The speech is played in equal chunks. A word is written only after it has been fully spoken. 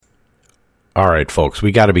All right, folks,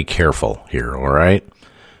 we got to be careful here, all right?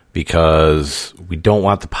 Because we don't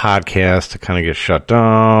want the podcast to kind of get shut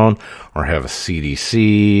down or have a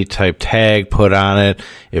CDC type tag put on it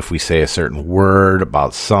if we say a certain word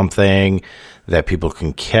about something that people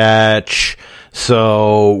can catch.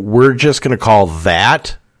 So we're just going to call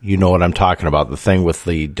that, you know what I'm talking about, the thing with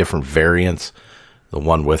the different variants, the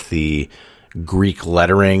one with the Greek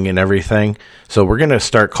lettering and everything. So we're going to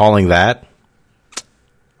start calling that,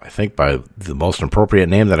 I think, by the most appropriate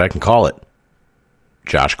name that I can call it.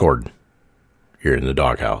 Josh Gordon, here in the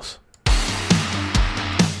Dawghouse.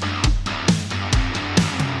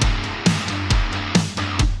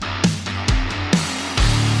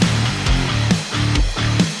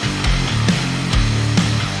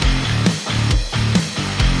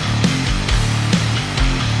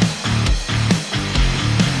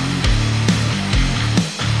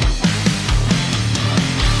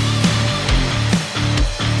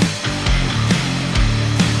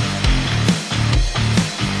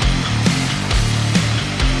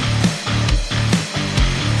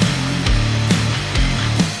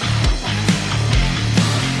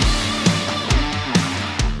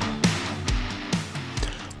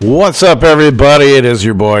 What's up, everybody? It is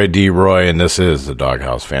your boy, D-Roy, and this is the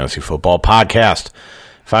Dawghouse Fantasy Football Podcast.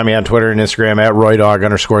 Find me on Twitter and Instagram at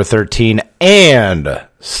RoyDog_13, and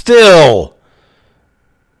still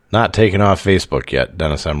not taking off Facebook yet.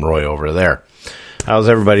 Dennis M. Roy over there. How's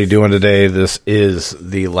everybody doing today? This is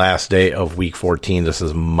the last day of Week 14. This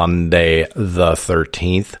is Monday the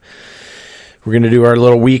 13th. We're going to do our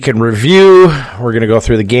little week in review. We're going to go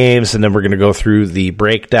through the games, and then we're going to go through the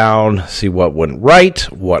breakdown, see what went right,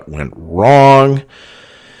 what went wrong.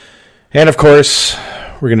 And, of course,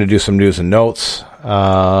 we're going to do some news and notes. If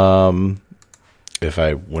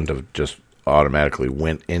I wouldn't have just automatically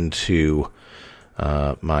went into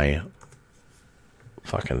my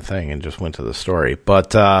fucking thing and just went to the story.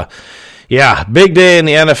 But, yeah, big day in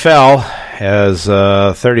the NFL as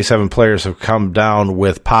 37 players have come down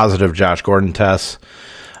with positive Josh Gordon tests.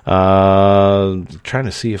 Trying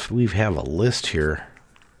to see if we have a list here.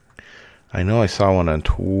 I know I saw one on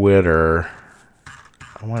Twitter.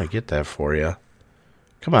 I want to get that for you.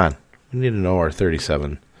 Come on. We need to know our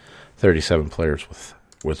 37 players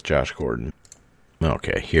with Josh Gordon.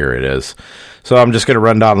 Okay, here it is. So I'm just going to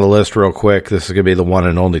run down the list real quick. This is going to be the one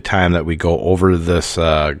and only time that we go over this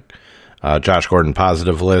Josh Gordon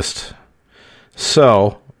positive list.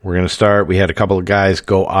 So we're going to start. We had a couple of guys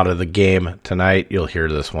go out of the game tonight. You'll hear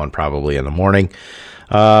this one probably in the morning.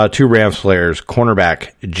 Two Rams players,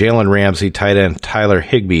 cornerback Jalen Ramsey, tight end Tyler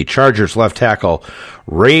Higbee, Chargers left tackle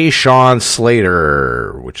Rashawn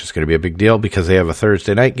Slater, which is going to be a big deal because they have a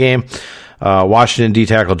Thursday night game. Washington D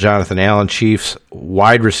tackle Jonathan Allen, Chiefs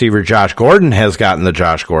wide receiver Josh Gordon has gotten the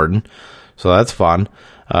Josh Gordon, so that's fun.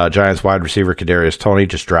 Giants wide receiver Kadarius Toney,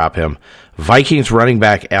 just drop him. Vikings running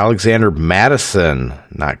back Alexander Mattison,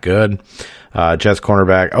 not good. Jets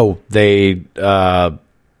cornerback. Oh, they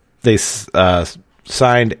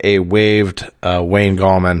signed a waived Wayne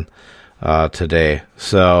Gallman today,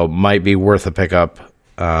 so might be worth a pickup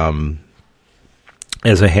as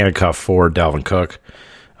a handcuff for Dalvin Cook.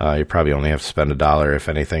 You probably only have to spend $1, if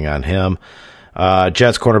anything, on him.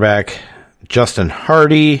 Jets cornerback Justin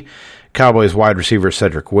Hardy. Cowboys wide receiver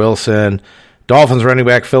Cedric Wilson. Dolphins running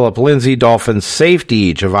back Phillip Lindsay. Dolphins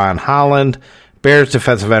safety Javon Holland. Bears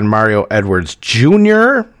defensive end Mario Edwards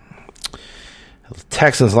Jr.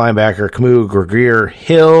 Texans linebacker Camus Gregier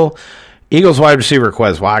Hill. Eagles wide receiver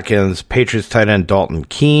Quez Watkins. Patriots tight end Dalton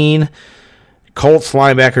Keene. Colts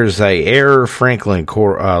linebacker Zaire Franklin.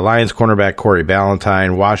 Lions cornerback Corey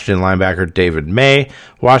Ballantyne. Washington linebacker David May.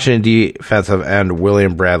 Washington defensive end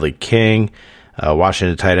William Bradley King.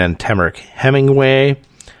 Washington tight end Temerick Hemingway.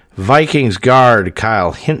 Vikings guard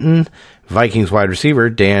Kyle Hinton. Vikings wide receiver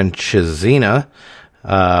Dan Chizina.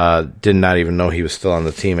 Did not even know he was still on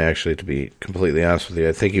the team, actually, to be completely honest with you.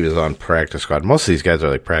 I think he was on practice squad. Most of these guys are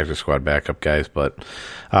like practice squad backup guys, but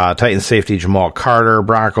Titans safety Jamal Carter.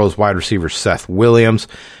 Broncos wide receiver Seth Williams.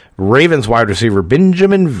 Ravens wide receiver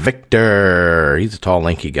Benjamin Victor. He's a tall,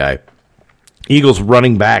 lanky guy. Eagles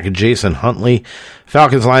running back Jason Huntley.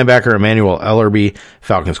 Falcons linebacker Emmanuel Ellerbe.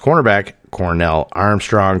 Falcons cornerback Cornell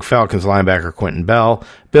Armstrong. Falcons linebacker Quentin Bell.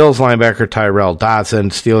 Bills linebacker Tyrell Dodson.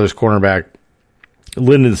 Steelers cornerback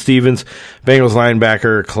Lyndon Stevens. Bengals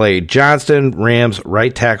linebacker Clay Johnston. Rams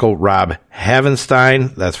right tackle Rob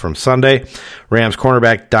Havenstein. That's from Sunday. Rams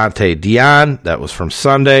cornerback Dante Dion. That was from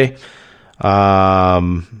Sunday.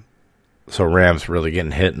 So Rams really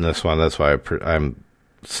getting hit in this one. That's why I'm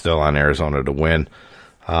still on Arizona to win.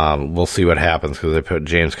 We'll see what happens because they put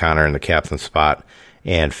James Conner in the captain spot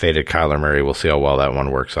and faded Kyler Murray. We'll see how well that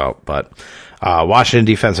one works out. But Washington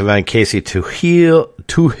defensive end Casey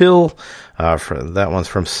Tuhill, that one's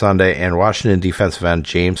from Sunday, and Washington defensive end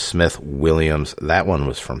James Smith-Williams. That one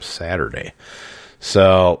was from Saturday.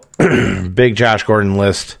 So big Josh Gordon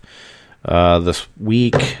list this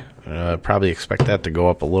week. Probably expect that to go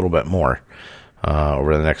up a little bit more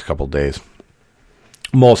over the next couple days.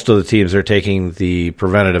 Most of the teams are taking the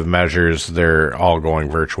preventative measures. They're all going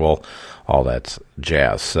virtual, all that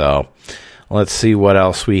jazz. So let's see what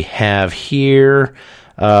else we have here.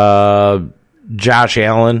 Josh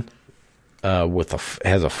Allen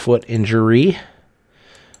has a foot injury.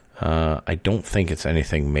 I don't think it's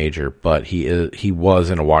anything major, but he was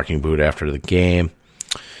in a walking boot after the game.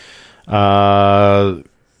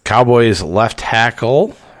 Cowboys left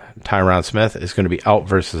tackle Tyron Smith is going to be out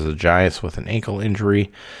versus the Giants with an ankle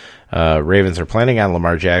injury. Ravens are planning on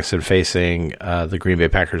Lamar Jackson facing the Green Bay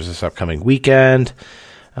Packers this upcoming weekend.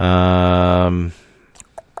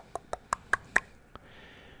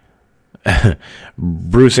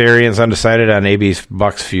 Bruce Arians undecided on AB's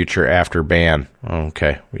Bucks future after ban.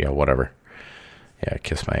 Okay, yeah, whatever. Yeah,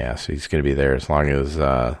 kiss my ass. He's going to be there as long as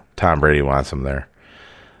Tom Brady wants him there.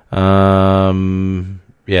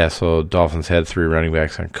 Yeah, so Dolphins had 3 running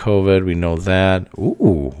backs on COVID. We know that.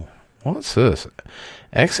 Ooh, what's this?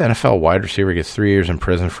 Ex-NFL wide receiver gets 3 years in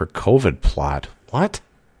prison for COVID plot. What?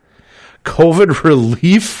 COVID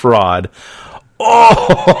relief fraud.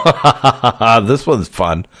 Oh, this one's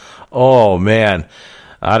fun. Oh, man.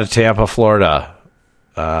 Out of Tampa, Florida.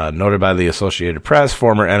 Noted by the Associated Press,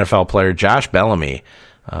 former NFL player Josh Bellamy.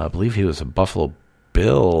 I believe he was a Buffalo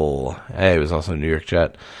Bill. He was also a New York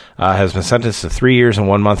Jet. Has been sentenced to 3 years and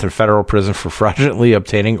 1 month in federal prison for fraudulently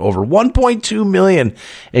obtaining over $1.2 million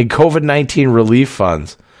in COVID-19 relief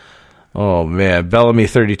funds. Oh, man. Bellamy,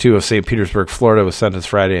 32, of St. Petersburg, Florida, was sentenced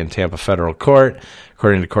Friday in Tampa federal court.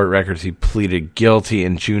 According to court records, he pleaded guilty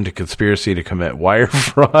in June to conspiracy to commit wire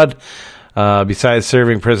fraud. Besides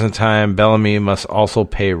serving prison time, Bellamy must also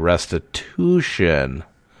pay restitution.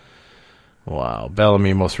 Wow.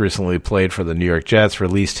 Bellamy most recently played for the New York Jets,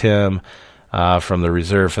 released him from the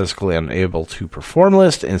reserve physically unable to perform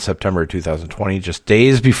list in September 2020, just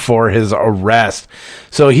days before his arrest.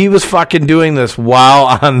 So he was fucking doing this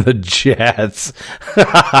while on the Jets.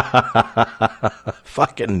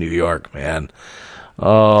 Fucking New York, man.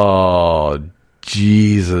 Oh,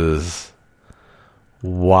 Jesus.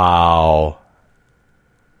 Wow.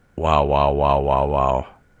 Wow.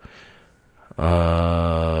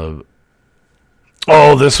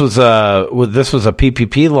 This was a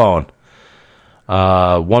PPP loan.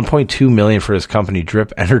 $1.2 million for his company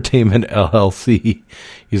Drip Entertainment LLC,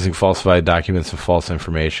 using falsified documents and false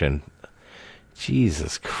information.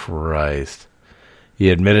 Jesus Christ! He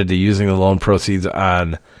admitted to using the loan proceeds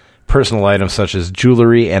on personal items such as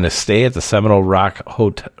jewelry and a stay at the Seminole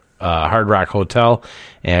Hard Rock Hotel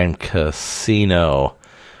and Casino.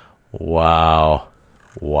 Wow!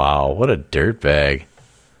 What a dirtbag!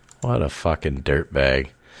 What a fucking dirtbag!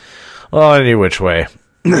 Well, any which way.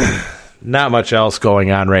 Not much else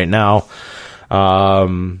going on right now.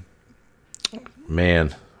 Man,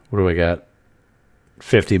 what do we got?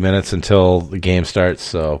 50 minutes until the game starts,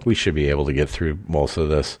 so we should be able to get through most of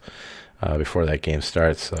this before that game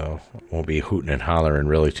starts, so won't be hooting and hollering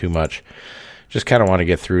really too much. Just kind of want to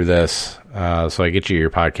get through this so I get you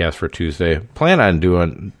your podcast for Tuesday. Plan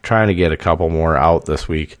on trying to get a couple more out this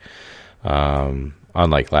week,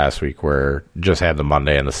 unlike last week where just had the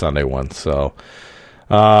Monday and the Sunday one. So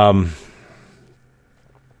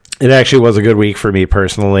it actually was a good week for me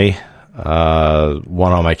personally.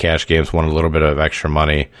 Won all my cash games, won a little bit of extra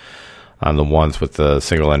money on the ones with the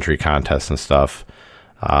single entry contests and stuff.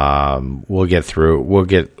 We'll get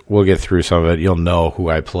through some of it. You'll know who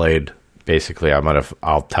I played. Basically,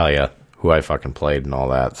 I'll tell you who I fucking played and all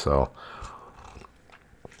that. So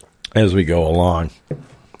as we go along,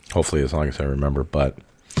 hopefully as long as I remember. But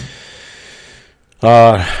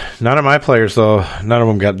none of my players though. None of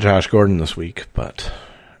them got Josh Gordon this week. But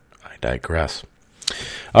I digress.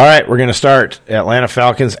 All right, we're going to start Atlanta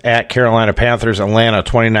Falcons at Carolina Panthers. Atlanta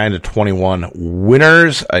 29-21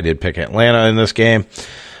 winners. I did pick Atlanta in this game.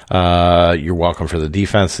 You're welcome for the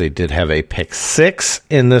defense. They did have a pick 6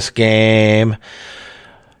 in this game.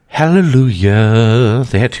 Hallelujah.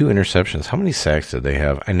 They had 2 interceptions. How many sacks did they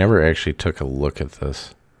have? I never actually took a look at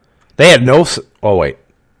this. They had no... Oh, wait.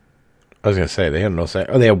 I was going to say, they had no sack.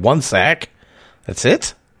 Oh, they had 1 sack? That's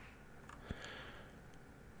it?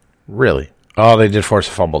 Really? Oh, they did force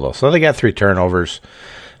a fumble, though. So they got 3 turnovers.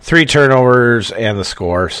 3 turnovers and the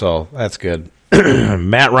score, so that's good.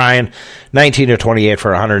 Matt Ryan, 19 to 28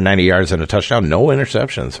 for 190 yards and a touchdown. No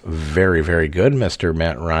interceptions. Very, very good, Mr.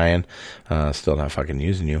 Matt Ryan. Still not fucking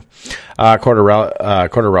using you.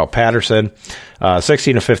 Cordarrelle Patterson,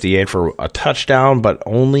 16 to 58 for a touchdown, but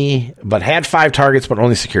had 5 targets, but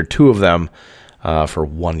only secured 2 of them for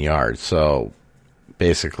 1 yard. So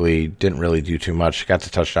basically didn't really do too much. Got the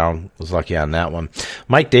touchdown. Was lucky on that one.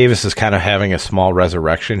 Mike Davis is kind of having a small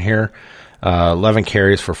resurrection here. 11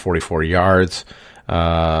 carries for 44 yards.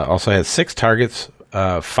 Also had 6 targets,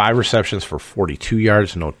 5 receptions for 42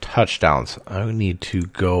 yards, no touchdowns. I need to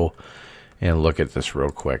go and look at this real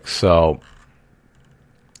quick. So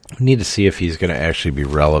I need to see if he's going to actually be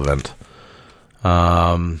relevant.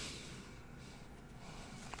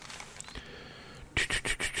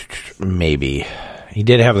 Maybe. He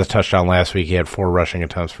did have the touchdown last week. He had 4 rushing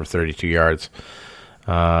attempts for 32 yards.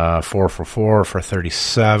 4 for 4 for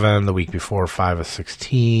 37. The week before, 5 of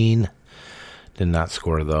 16. Did not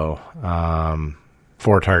score, though.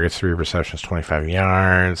 4 targets, 3 receptions, 25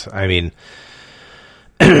 yards. I mean,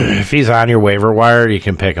 if he's on your waiver wire, you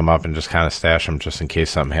can pick him up and just kind of stash him just in case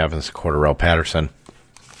something happens to Cordarrelle Patterson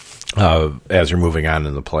as you're moving on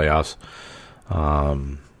in the playoffs.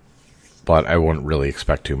 But I wouldn't really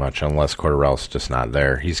expect too much unless Cordarrelle's just not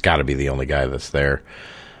there. He's got to be the only guy that's there.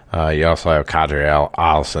 You also have Kadri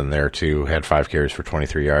Allison there, too. Had 5 carries for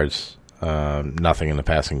 23 yards. Nothing in the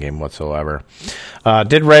passing game whatsoever.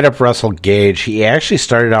 Did write up Russell Gage. He actually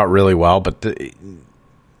started out really well, but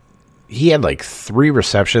he had like 3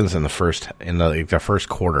 receptions in the first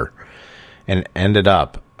quarter, and ended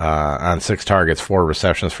up on 6 targets, 4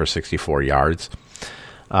 receptions for 64 yards.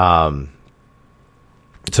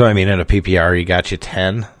 So I mean, in a PPR, he got you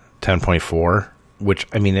 10.4, which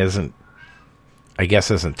I mean isn't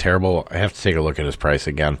terrible. I have to take a look at his price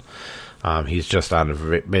again. He's just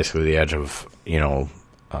on basically the edge of,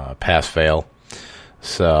 pass fail.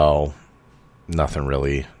 So nothing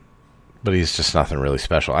really, but he's just nothing really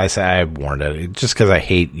special. I warned it just because I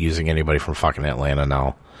hate using anybody from fucking Atlanta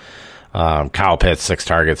now. Kyle Pitts, 6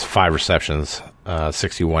 targets, 5 receptions,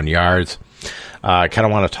 61 yards. I kind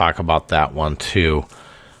of want to talk about that one too.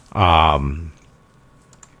 You're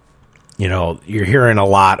hearing a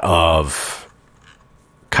lot of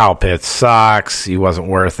Kyle Pitts sucks. He wasn't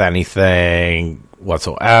worth anything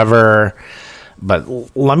whatsoever. But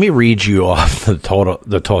let me read you off the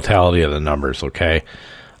totality of the numbers, okay?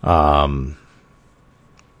 For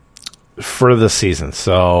the season.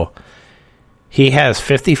 So he has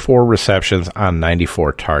 54 receptions on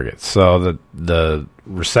 94 targets. So the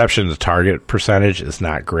reception to target percentage is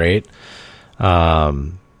not great.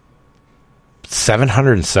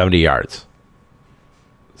 770 yards.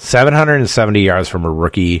 770 yards from a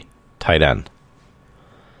rookie tight end.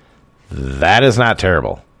 That is not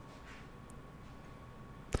terrible.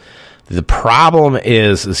 The problem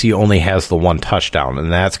is he only has the 1 touchdown,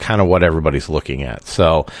 and that's kind of what everybody's looking at.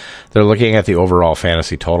 So they're looking at the overall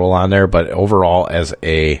fantasy total on there, but overall as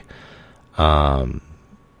a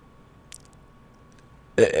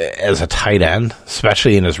tight end,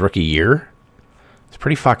 especially in his rookie year, it's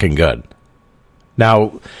pretty fucking good.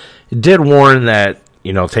 Now, it did warn that,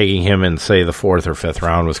 taking him in, say, the 4th or 5th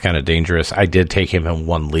round was kind of dangerous. I did take him in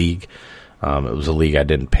one league. It was a league I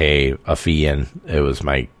didn't pay a fee in. It was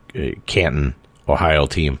my Canton, Ohio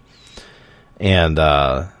team. And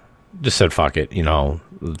just said, fuck it,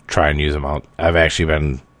 try and use him out. I've actually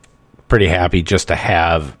been pretty happy just to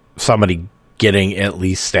have somebody getting at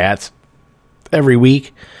least stats every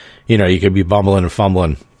week. You could be bumbling and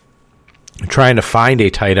fumbling, trying to find a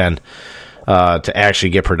tight end to actually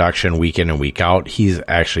get production week in and week out. He's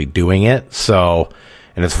actually doing it. So,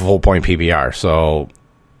 and it's a full point PPR. So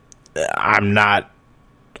I'm not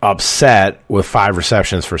upset with 5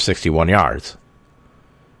 receptions for 61 yards.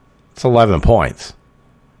 It's 11 points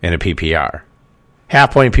in a PPR.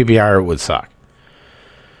 Half point PPR would suck.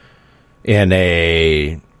 In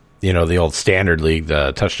the old standard league,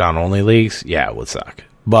 the touchdown only leagues, yeah, it would suck.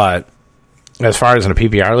 But as far as in a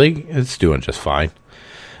PPR league, it's doing just fine.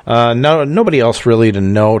 Nobody else really to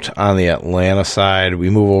note on the Atlanta side. We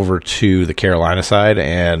move over to the Carolina side,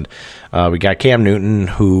 and we got Cam Newton,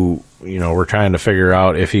 who, we're trying to figure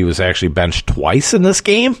out if he was actually benched twice in this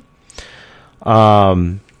game.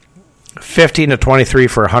 15 to 23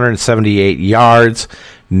 for 178 yards,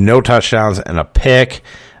 no touchdowns, and a pick.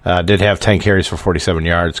 Did have 10 carries for 47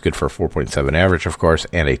 yards, good for a 4.7 average, of course,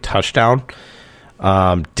 and a touchdown.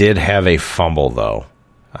 Did have a fumble, though.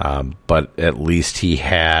 But at least he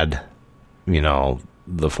had,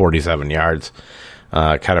 the 47 yards,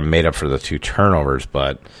 kind of made up for the 2 turnovers.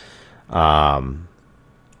 But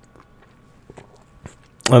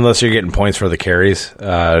unless you're getting points for the carries,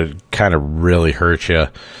 kind kind of really hurt you.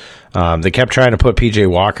 They kept trying to put P.J.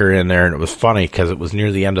 Walker in there, and it was funny because it was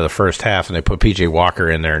near the end of the first half, and they put P.J. Walker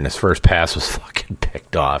in there, and his first pass was fucking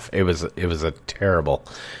picked off. It was a terrible,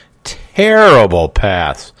 terrible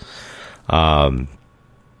pass. But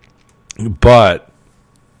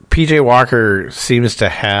P.J. Walker seems to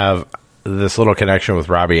have this little connection with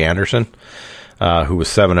Robbie Anderson, who was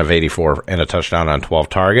 7 of 84 and a touchdown on 12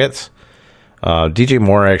 targets. DJ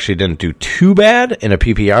Moore actually didn't do too bad. In a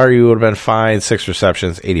PPR, you would have been fine. 6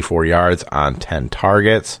 receptions, 84 yards on 10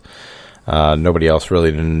 targets. Nobody else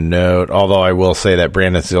really to note. Although I will say that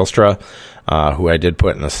Brandon Zylstra, who I did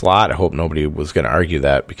put in the slot, I hope nobody was going to argue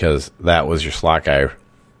that because that was your slot guy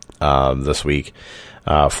this week.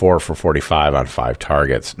 4 for 45 on 5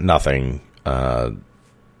 targets. Nothing.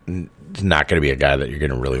 Not going to be a guy that you're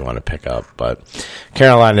going to really want to pick up. But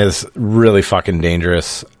Carolina is really fucking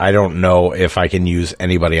dangerous. I don't know if I can use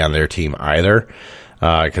anybody on their team either,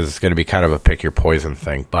 because it's going to be kind of a pick your poison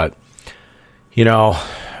thing. But, you know,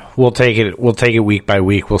 we'll take it week by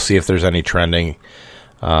week. We'll see if there's any trending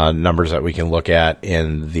numbers that we can look at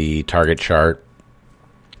in the target chart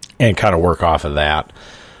and kind of work off of that.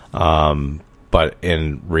 But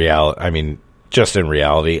in reality,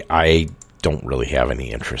 I don't really have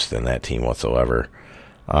any interest in that team whatsoever.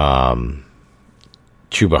 Chuba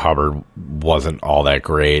Hubbard wasn't all that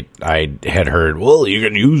great. I had heard, well, you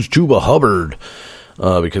can use Chuba Hubbard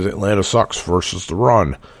because Atlanta sucks versus the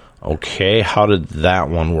run. Okay, how did that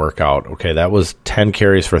one work out? Okay, that was 10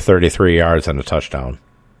 carries for 33 yards and a touchdown.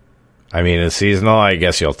 I mean, it's seasonal. I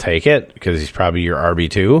guess you'll take it because he's probably your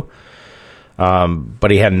RB2. But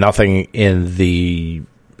he had nothing in the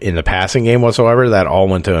passing game whatsoever. That all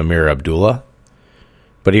went to Amir Abdullah.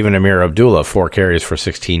 But even Amir Abdullah, 4 carries for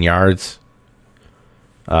 16 yards,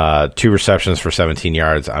 2 receptions for 17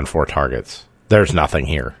 yards on 4 targets. There's nothing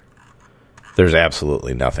here. There's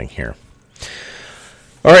absolutely nothing here.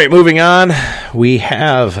 All right, moving on. We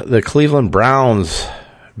have the Cleveland Browns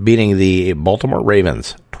beating the Baltimore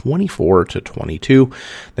Ravens 24-22.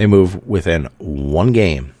 They move within 1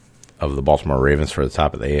 game of the Baltimore Ravens for the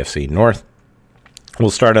top of the AFC North. We'll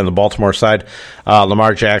start on the Baltimore side.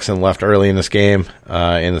 Lamar Jackson left early in this game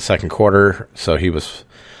in the second quarter, so he was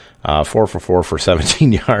 4 for 4 for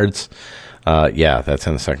 17 yards. Yeah, that's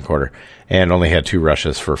in the second quarter, and only had 2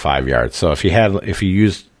 rushes for 5 yards. So if you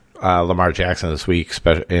used Lamar Jackson this week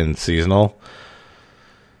in seasonal,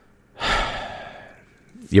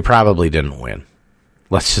 you probably didn't win.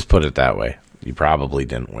 Let's just put it that way. You probably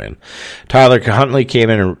didn't win. Tyler Huntley came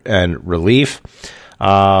in relief.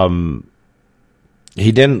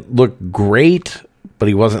 He didn't look great, but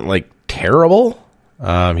he wasn't like terrible.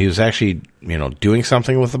 He was actually, doing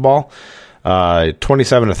something with the ball.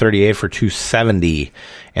 27 to 38 for 270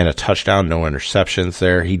 and a touchdown, no interceptions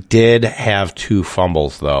there. He did have 2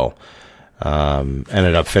 fumbles though.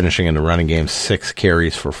 Ended up finishing in the running game 6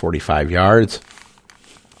 carries for 45 yards.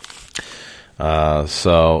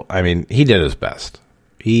 So I mean, he did his best.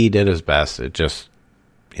 It just,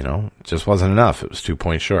 just wasn't enough. It was 2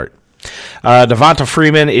 points short. Devonta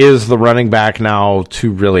Freeman is the running back now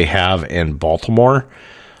to really have in Baltimore.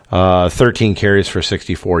 13 carries for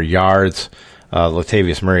 64 yards.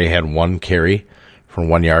 Latavius Murray had 1 carry for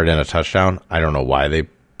 1 yard and a touchdown. I don't know why they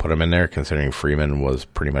put him in there, considering Freeman was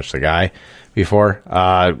pretty much the guy before.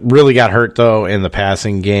 Really got hurt, though, in the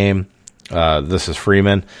passing game. This is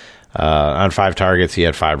Freeman. On 5 targets, he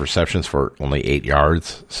had 5 receptions for only 8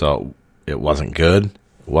 yards, so it wasn't good. It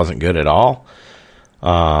wasn't good at all.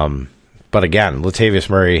 But again, Latavius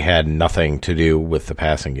Murray had nothing to do with the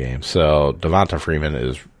passing game. So Devonta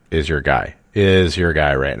Freeman is your guy. Is your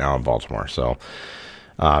guy right now in Baltimore. So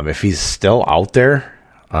if he's still out there,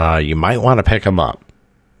 you might want to pick him up.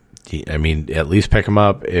 I mean, at least pick him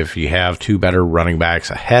up. If you have 2 better running backs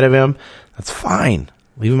ahead of him, that's fine.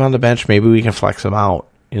 Leave him on the bench. Maybe we can flex him out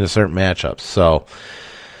in certain matchups. So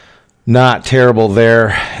not terrible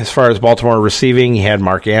there. As far as Baltimore receiving, he had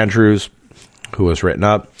Mark Andrews, who was written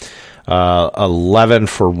up, 11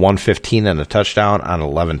 for 115 and a touchdown on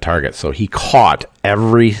 11 targets. So he caught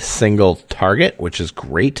every single target, which is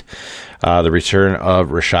great. The return of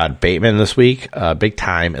Rashad Bateman this week, big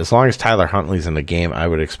time. As long as Tyler Huntley's in the game, I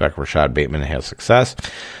would expect Rashad Bateman to have success.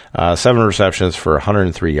 7 receptions for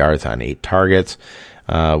 103 yards on 8 targets.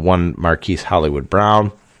 1 Marquise Hollywood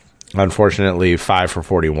Brown. Unfortunately, 5 for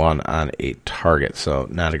 41 on 8 targets. So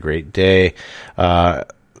not a great day.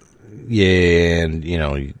 Yeah, and,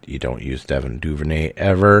 you don't use Devin Duvernay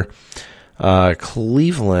ever.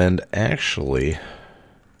 Cleveland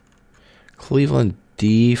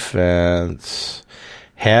defense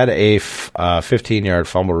had a 15-yard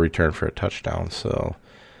fumble return for a touchdown, so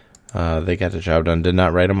they got the job done. Did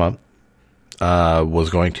not write them up. was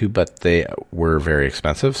going to, but they were very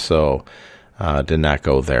expensive, so did not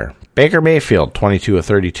go there. Baker Mayfield, 22 of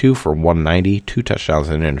 32 for 190, 2 touchdowns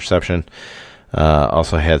and an interception.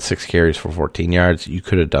 Also had 6 carries for 14 yards. You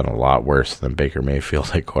could have done a lot worse than Baker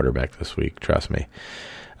Mayfield at quarterback this week, trust me.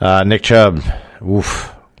 Nick Chubb,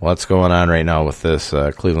 what's going on right now with this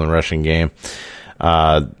Cleveland rushing game?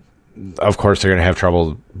 Of course, they're going to have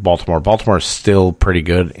trouble Baltimore. Baltimore's still pretty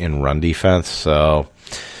good in run defense, so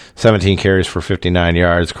 17 carries for 59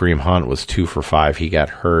 yards. Kareem Hunt was 2 for 5. He got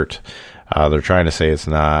hurt. They're trying to say it's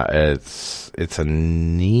not. It's a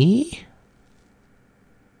knee?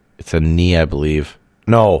 It's a knee, I believe.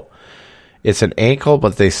 No, it's an ankle,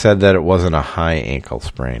 but they said that it wasn't a high ankle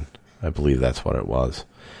sprain. I believe that's what it was.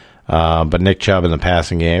 But Nick Chubb in the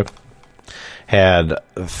passing game had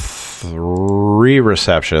 3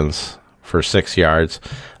 receptions for 6 yards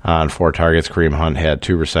on 4 targets. Kareem Hunt had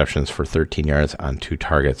 2 receptions for 13 yards on 2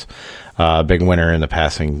 targets. Big winner in the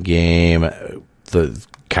passing game. The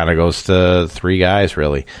kind of goes to 3 guys,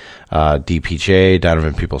 really. DPJ,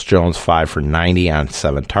 Donovan Peoples-Jones, 5 for 90 on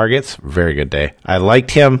 7 targets. Very good day. I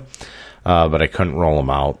liked him, but I couldn't roll him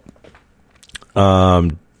out.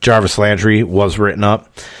 Jarvis Landry was written up.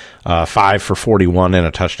 5 for 41 and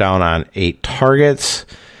a touchdown on 8 targets.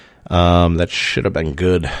 That should have been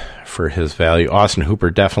good for his value. Austin Hooper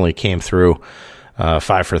definitely came through.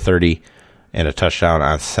 5 for 30 and a touchdown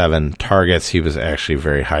on 7 targets. He was actually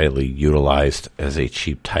very highly utilized as a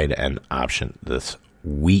cheap tight end option this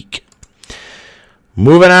week.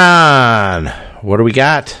 Moving on. What do we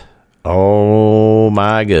got? Oh,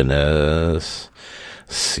 my goodness.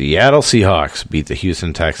 Seattle Seahawks beat the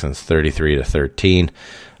Houston Texans 33-13.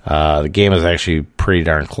 The game was actually pretty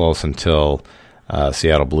darn close until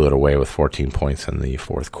Seattle blew it away with 14 points in the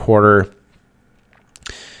fourth quarter.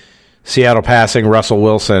 Seattle passing, Russell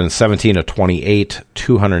Wilson, 17 of 28,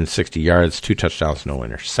 260 yards, 2 touchdowns, no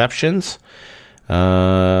interceptions.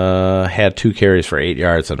 Had 2 carries for 8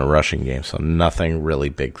 yards in a rushing game, so nothing really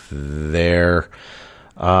big there.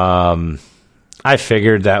 I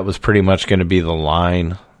figured that was pretty much going to be the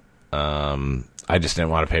line. I just didn't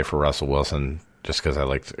want to pay for Russell Wilson just because I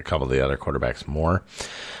liked a couple of the other quarterbacks more.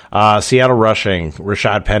 Seattle rushing,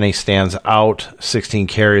 Rashad Penny stands out, 16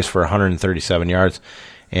 carries for 137 yards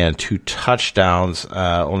and 2 touchdowns.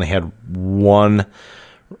 Only had one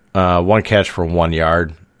catch for 1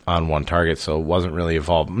 yard on 1 target, so it wasn't really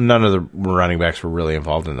involved. None of the running backs were really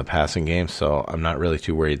involved in the passing game, so I'm not really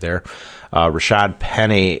too worried there. Rashad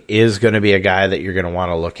Penny is going to be a guy that you're going to want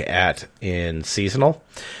to look at in seasonal.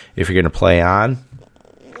 If you're going to play on,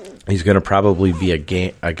 he's going to probably be a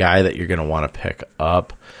guy that you're going to want to pick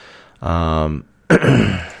up. While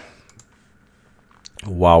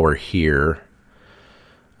we're here,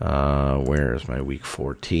 where is my week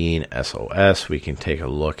 14 SOS? We can take a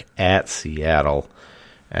look at Seattle.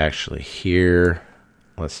 Actually, here,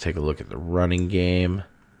 let's take a look at the running game.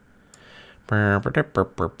 Drag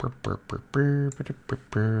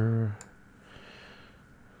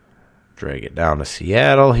it down to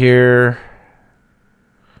Seattle here.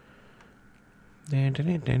 All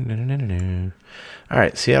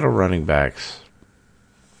right, Seattle running backs.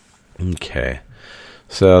 Okay.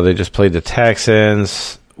 So they just played the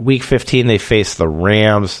Texans. Week 15, they faced the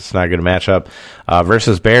Rams. It's not a good matchup.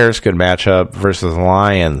 Versus Bears, good matchup. Versus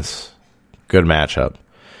Lions, good matchup.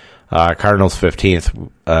 Cardinals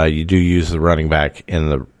 15th. You do use the running back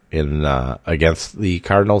in against the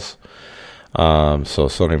Cardinals. So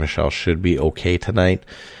Sony Michel should be okay tonight.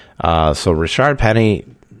 So Rashard Penny,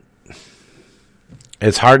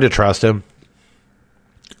 it's hard to trust him.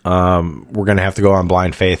 We're going to have to go on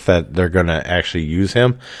blind faith that they're going to actually use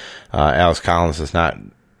him. Alex Collins has not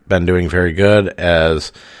been doing very good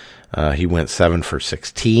as he went 7 for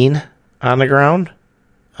 16 on the ground.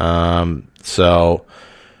 So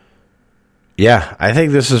yeah, I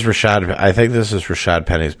think this is Rashad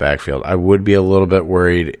Penny's backfield. I would be a little bit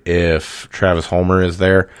worried if Travis Homer is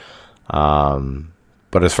there.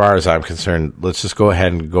 But as far as I'm concerned, let's just go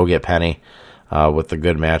ahead and go get Penny with the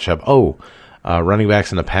good matchup. Running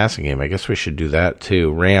backs in the passing game. I guess we should do that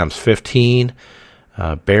too. Rams 15,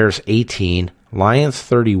 Bears 18, Lions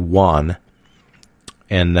 31,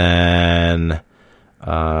 and then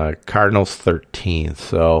Cardinals 13.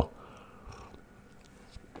 So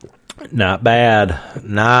not bad.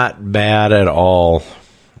 Not bad at all.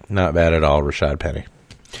 Not bad at all, Rashad Penny.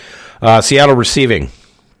 Seattle receiving.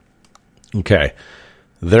 Okay.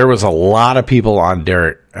 There was a lot of people on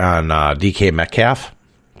DK Metcalf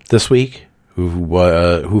this week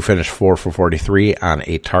who finished 4 for 43 on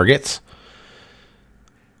 8 targets.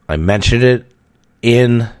 I mentioned it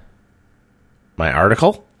in my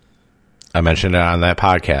article, I mentioned it on that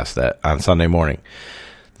podcast that on Sunday morning.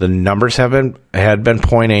 The numbers had been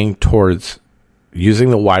pointing towards using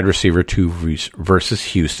the wide receiver 2 versus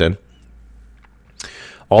Houston.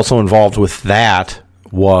 Also involved with that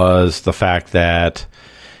was the fact that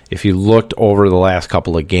if you looked over the last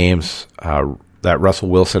couple of games, that Russell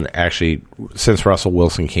Wilson actually, since Russell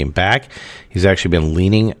Wilson came back, he's actually been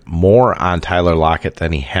leaning more on Tyler Lockett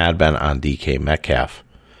than he had been on DK Metcalf.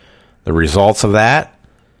 The results of that,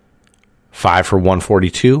 5 for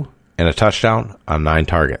 142 and a touchdown on 9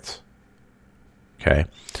 targets. Okay.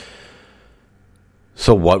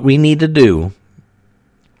 So what we need to do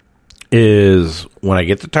is when I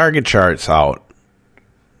get the target charts out,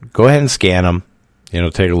 go ahead and scan them,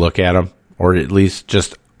 take a look at them, or at least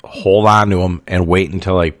just hold on to them and wait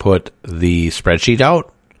until I put the spreadsheet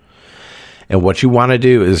out. And what you want to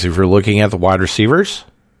do is if you're looking at the wide receivers,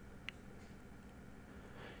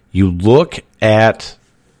 you look at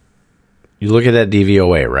that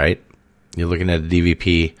DVOA, right? You're looking at the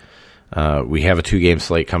DVP. We have a 2-game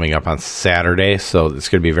slate coming up on Saturday, so it's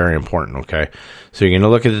going to be very important, okay? So you're going to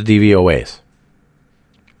look at the DVOAs,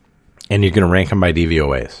 and you're going to rank them by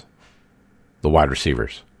DVOAs, the wide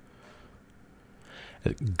receivers.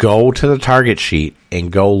 Go to the target sheet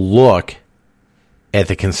and go look at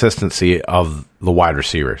the consistency of the wide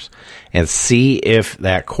receivers and see if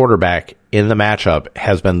that quarterback in the matchup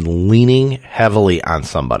has been leaning heavily on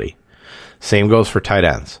somebody. Same goes for tight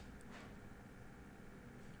ends.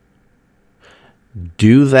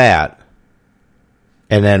 Do that,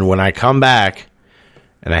 and then when I come back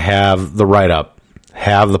and I have the write-up,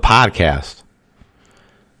 have the podcast,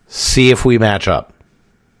 see if we match up.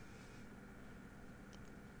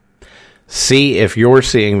 See if you're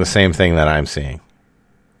seeing the same thing that I'm seeing.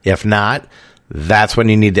 If not, that's when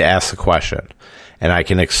you need to ask the question, and I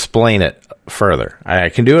can explain it further. I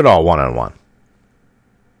can do it all one-on-one.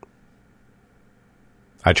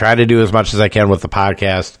 I try to do as much as I can with the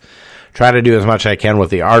podcast. Try to do as much as I can with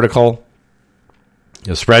the article,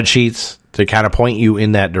 the spreadsheets, to kind of point you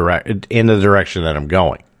in the direction that I'm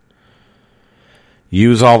going.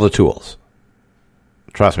 Use all the tools.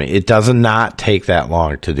 Trust me, it does not take that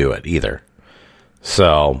long to do it either.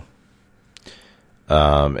 So,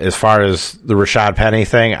 as far as the Rashad Penny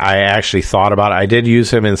thing, I actually thought about it. I did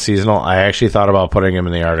use him in seasonal. I actually thought about putting him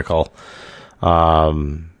in the article.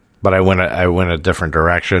 But I went a different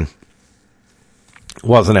direction.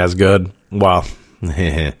 Wasn't as good. Well,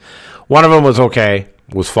 one of them was okay.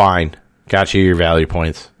 Was fine. Got you your value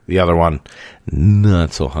points. The other one,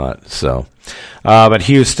 not so hot. So, but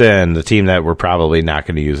Houston, the team that we're probably not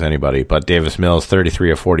going to use anybody, but Davis Mills,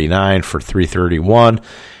 33 of 49 for 331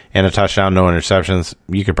 and a touchdown, no interceptions.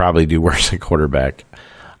 You could probably do worse at quarterback.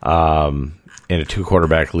 In a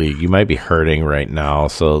 2-quarterback league, you might be hurting right now.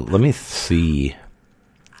 So let me see.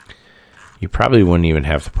 You probably wouldn't even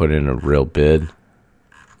have to put in a real bid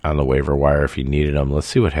on the waiver wire if you needed them. Let's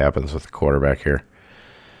see what happens with the quarterback here.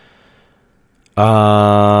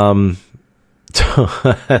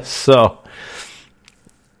 So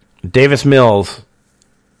Davis Mills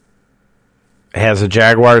has the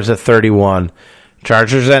Jaguars at 31,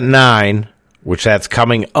 Chargers at 9, which that's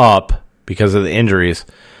coming up because of the injuries.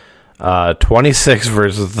 26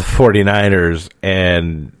 versus the 49ers,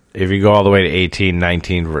 and if you go all the way to 18,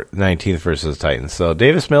 19th versus the Titans. So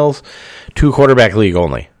Davis Mills, 2-quarterback league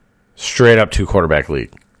only. Straight up 2-quarterback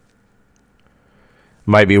league.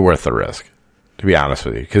 Might be worth the risk, to be honest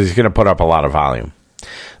with you, because he's going to put up a lot of volume.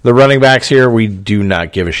 The running backs here, we do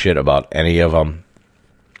not give a shit about any of them.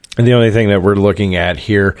 And the only thing that we're looking at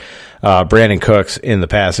here, Brandon Cooks in the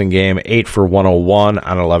passing game, 8 for 101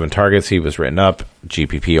 on 11 targets. He was written up,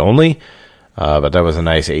 GPP only, but that was a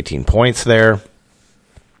nice 18 points there.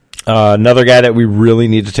 Another guy that we really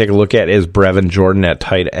need to take a look at is Brevin Jordan at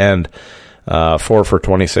tight end. 4 for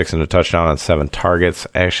 26 and a touchdown on 7 targets.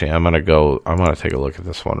 Actually, I'm going to take a look at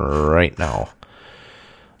this one right now.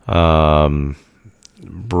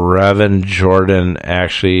 Brevin Jordan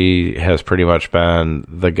actually has pretty much been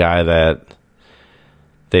the guy that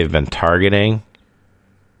they've been targeting.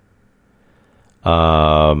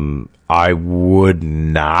 I would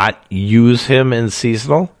not use him in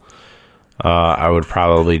seasonal. I would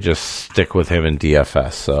probably just stick with him in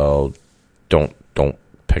DFS. So don't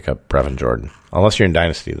pick up Brevin Jordan. Unless you're in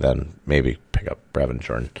Dynasty, then maybe pick up Brevin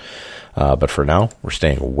Jordan. But for now, we're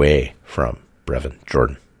staying away from Brevin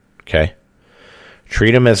Jordan. Okay?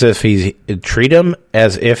 Treat him as if he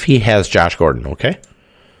has Josh Gordon, okay?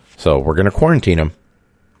 So we're going to quarantine him.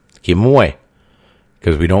 Keep him away.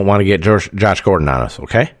 Because we don't want to get Josh Gordon on us,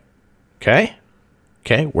 okay? Okay?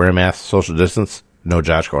 Okay, wear a mask, social distance, no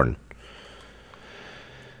Josh Gordon.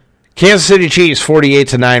 Kansas City Chiefs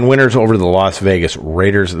 48-9 winners over the Las Vegas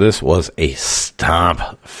Raiders. This was a stomp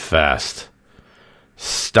fest.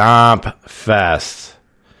 Stomp fest.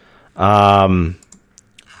 Where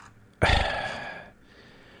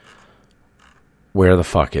the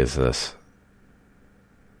fuck is this?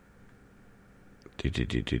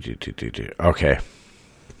 Okay.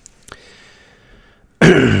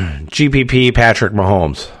 GPP Patrick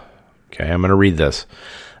Mahomes. Okay, I'm going to read this.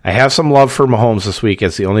 I have some love for Mahomes this week,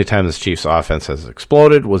 as the only time this Chiefs offense has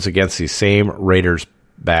exploded was against these same Raiders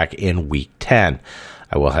back in Week 10.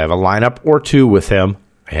 I will have a lineup or two with him.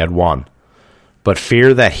 I had one. But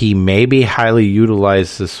fear that he may be highly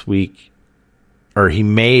utilized this week, or he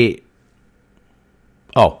may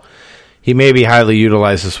be highly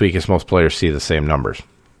utilized this week as most players see the same numbers.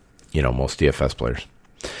 You know, most DFS players.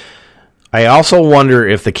 I also wonder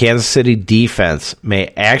if the Kansas City defense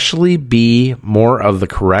may actually be more of the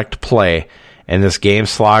correct play, and this game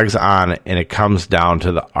slogs on and it comes down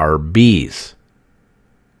to the RBs.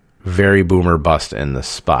 Very boomer bust in this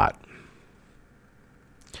spot.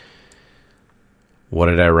 What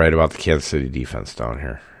did I write about the Kansas City defense down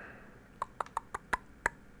here?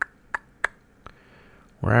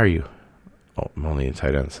 Where are you? Oh, I'm only in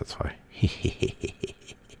tight ends, that's why.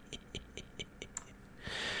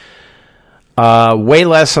 Way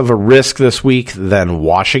less of a risk this week than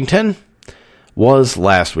Washington was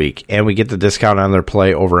last week, and we get the discount on their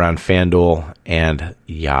play over on FanDuel and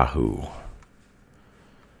Yahoo.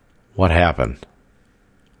 What happened?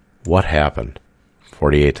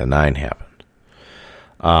 48-9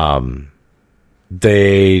 happened.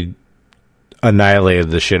 They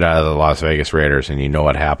annihilated the shit out of the Las Vegas Raiders, and you know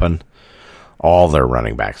what happened? All their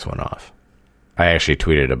running backs went off. I actually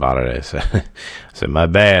tweeted about it. I said, my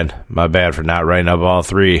bad for not writing up all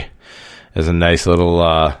three. There's a nice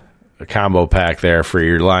little combo pack there for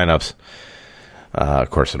your lineups. Of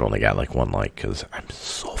course, it only got like one like because I'm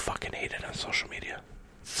so fucking hated on social media.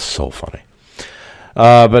 It's so funny.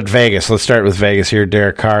 But Vegas, let's start with Vegas here.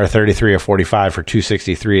 Derek Carr, 33 of 45 for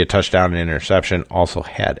 263, a touchdown and interception. Also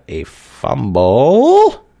had a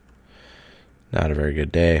fumble. Not a very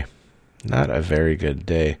good day.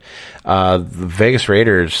 The Vegas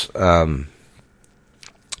Raiders, we'll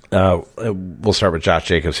start with Josh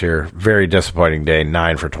Jacobs here. Very disappointing day,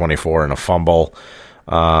 9 for 24 and a fumble.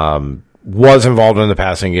 Was involved in the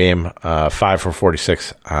passing game, 5 for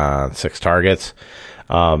 46 on 6 targets.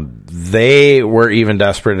 They were even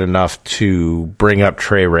desperate enough to bring up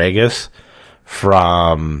Trey Regis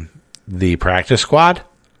from the practice squad.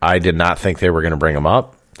 I did not think they were going to bring him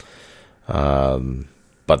up,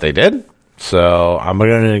 but they did. So I'm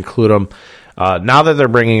going to include them. Now that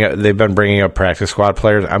they've been bringing up practice squad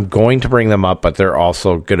players, I'm going to bring them up, but they're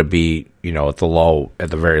also going to be, you know, at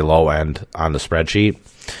the very low end on the spreadsheet.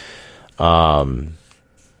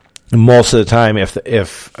 Most of the time,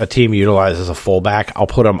 if a team utilizes a fullback, I'll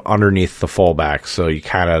put them underneath the fullback. So you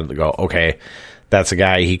kind of go, okay, that's a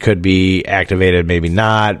guy. He could be activated, maybe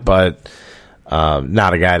not, but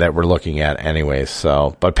not a guy that we're looking at anyways.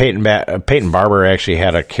 So, but Peyton Barber actually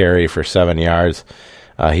had a carry for 7 yards.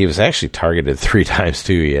 He was actually targeted 3 times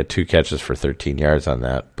too. He had 2 catches for 13 yards on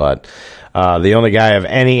that. But the only guy of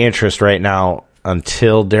any interest right now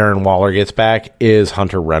until Darren Waller gets back is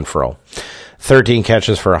Hunter Renfrow. 13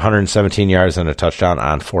 catches for 117 yards and a touchdown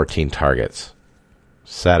on 14 targets.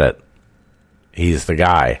 Said it. He's the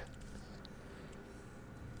guy.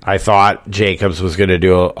 I thought Jacobs was going to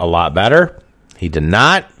do a lot better. He did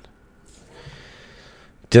not.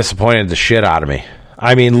 Disappointed the shit out of me.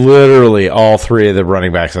 I mean, literally all 3 of the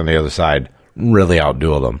running backs on the other side really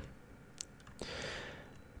outdueled them.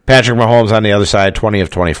 Patrick Mahomes on the other side, 20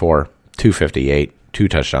 of 24, 258, 2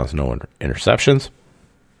 touchdowns, no interceptions.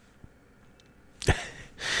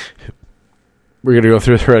 We're going to go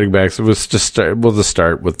through the running backs. We'll just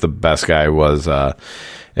start with the best guy was,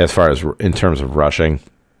 as far as in terms of rushing,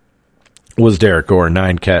 was Derek Gore,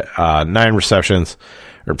 9 receptions,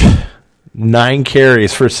 or 9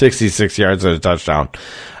 carries for 66 yards and a touchdown.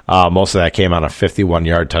 Most of that came on a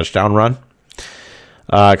 51-yard touchdown run.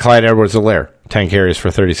 Clyde Edwards-Helaire, 10 carries for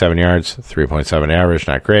 37 yards, 3.7 average,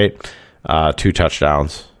 not great. 2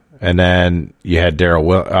 touchdowns. And then you had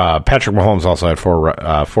Patrick Mahomes also had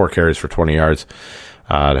 4 carries for 20 yards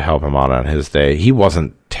to help him out on his day. He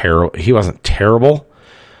wasn't terrible.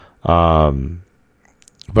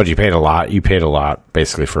 But you paid a lot. You paid a lot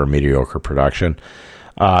basically for a mediocre production.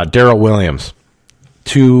 Darrell Williams,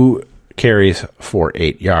 2 carries for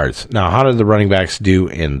 8 yards. Now, how did the running backs do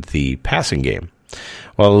in the passing game?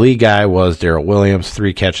 Well, the lead guy was Darrell Williams,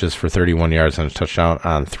 3 catches for 31 yards and a touchdown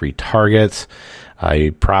on 3 targets.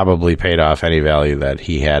 He probably paid off any value that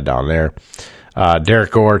he had down there.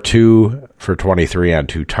 Derek Gore, 2 for 23 on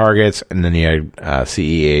 2 targets. And then you had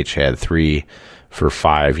CEH had 3 for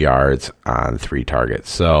 5 yards on 3 targets.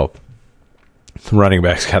 So the running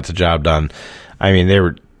backs got the job done. I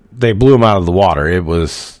mean, they blew him out of the water. It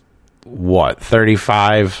was,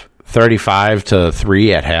 35 to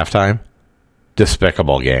 3 at halftime?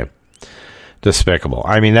 Despicable game. Despicable.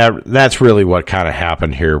 I mean, that's really what kind of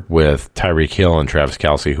happened here with Tyreek Hill and Travis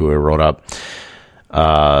Kelce, who I wrote up.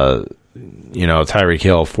 Tyreek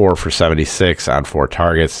Hill, 4 for 76 on 4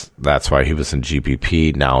 targets. That's why he was in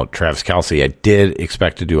GPP. Now, Travis Kelce, I did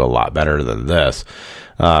expect to do a lot better than this.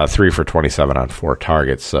 3 for 27 on 4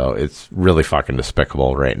 targets. So it's really fucking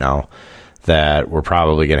despicable right now that we're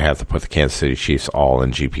probably going to have to put the Kansas City Chiefs all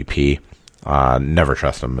in GPP. Never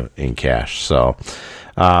trust them in cash. So,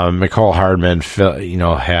 McCole Hardman,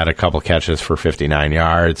 had a couple catches for 59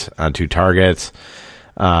 yards on 2 targets.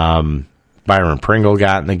 Byron Pringle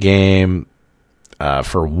got in the game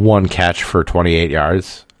for 1 catch for 28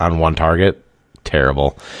 yards on 1 target.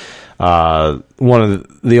 Terrible. One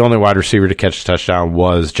of the only wide receiver to catch a touchdown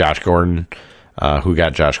was Josh Gordon, who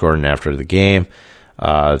got Josh Gordon after the game.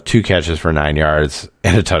 2 catches for 9 yards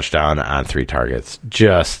and a touchdown on 3 targets.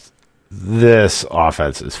 Just, this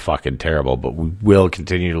offense is fucking terrible, but we will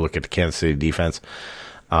continue to look at the Kansas City defense,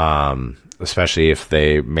 especially if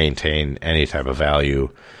they maintain any type of value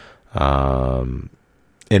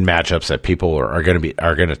in matchups that people are going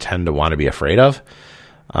to tend to want to be afraid of.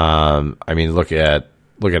 I mean, look at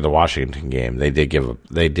the Washington game. They did give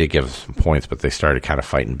us some points, but they started kind of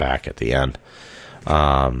fighting back at the end.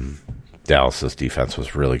 Dallas's defense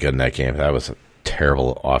was really good in that game. That was a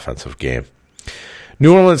terrible offensive game.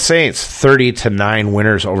 New Orleans Saints, 30-9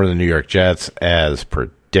 winners over the New York Jets, as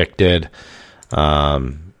predicted.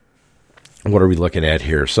 What are we looking at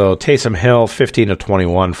here? So Taysom Hill,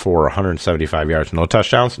 15-21 for 175 yards. No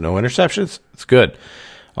touchdowns, no interceptions. It's good.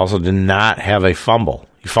 Also did not have a fumble.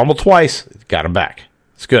 He fumbled twice. Got him back.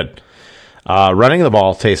 It's good. Running the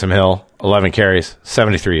ball, Taysom Hill, 11 carries,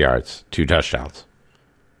 73 yards, 2 touchdowns.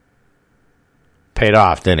 Paid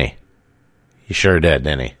off, didn't he? He sure did,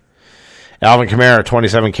 didn't he? Alvin Kamara,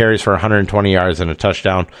 27 carries for 120 yards and a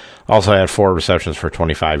touchdown. Also had 4 receptions for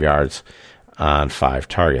 25 yards on 5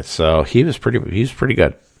 targets. So he was pretty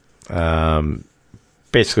good.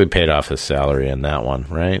 Basically paid off his salary in that one,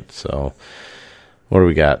 right? So what do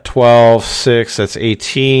we got? 12, 6, that's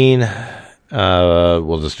 18.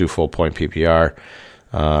 We'll just do full point PPR.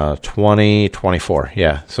 20, 24.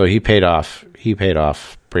 Yeah. So he paid off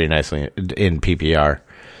pretty nicely in PPR.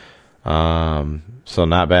 So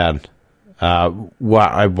not bad. Well,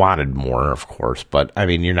 I wanted more, of course, but I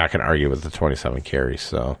mean, you're not going to argue with the 27 carries,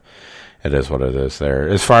 so it is what it is there.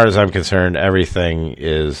 As far as I'm concerned, everything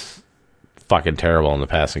is fucking terrible in the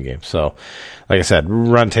passing game. So, like I said,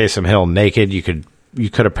 run Taysom Hill naked. You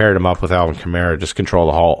could have paired him up with Alvin Kamara, just control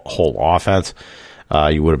the whole offense.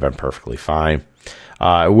 You would have been perfectly fine.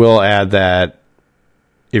 I will add that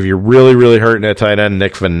if you're really, really hurting at tight end,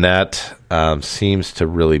 Nick Vannett seems to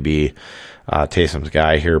really be Taysom's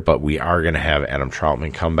guy here, but we are going to have Adam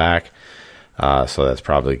Troutman come back, so that's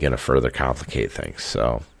probably going to further complicate things.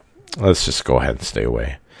 So let's just go ahead and stay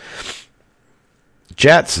away.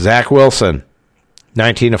 Jets, Zach Wilson,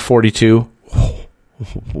 19-42.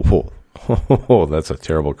 Oh, that's a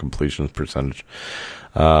terrible completion percentage.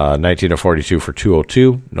 19-42 for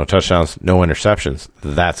 202. No touchdowns, no interceptions.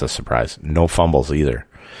 That's a surprise. No fumbles either.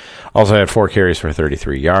 Also had 4 carries for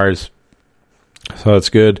 33 yards. So that's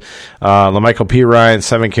good. LaMichael P. Ryan,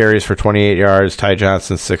 7 carries for 28 yards. Ty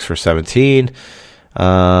Johnson, 6 for 17.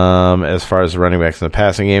 As far as the running backs in the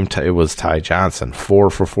passing game, it was Ty Johnson, 4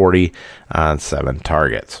 for 40 on 7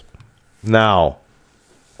 targets. Now,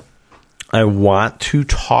 I want to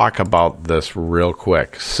talk about this real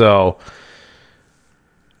quick. So,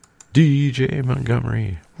 DJ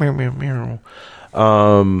Montgomery. Meow, meow, meow.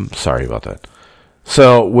 Sorry about that.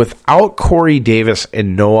 So, without Corey Davis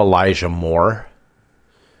and no Elijah Moore,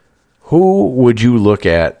 who would you look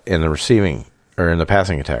at in the receiving or in the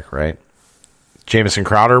passing attack, right? Jamison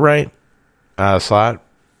Crowder, right? Slot?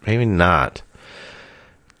 Maybe not.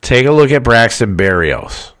 Take a look at Braxton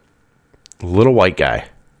Berrios. Little white guy.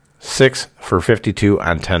 6 for 52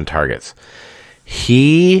 on 10 targets.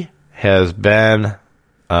 He has been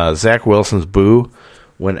Zach Wilson's boo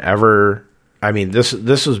whenever... I mean, this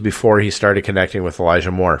was before he started connecting with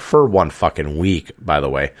Elijah Moore for 1 fucking week, by the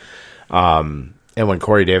way. And when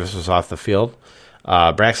Corey Davis was off the field,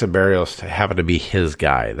 Braxton Berrios happened to be his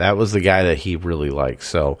guy. That was the guy that he really liked.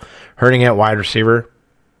 So, hurting at wide receiver,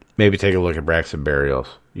 maybe take a look at Braxton Berrios.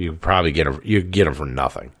 You probably get him. You get him for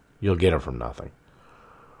nothing. You'll get him for nothing.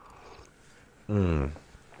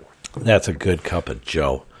 That's a good cup of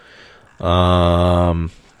joe.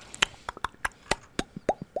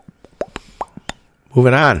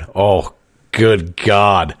 Moving on. Oh, good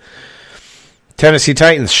God. Tennessee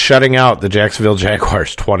Titans shutting out the Jacksonville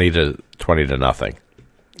Jaguars 20 to nothing.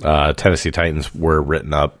 Tennessee Titans were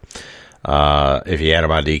written up. If you add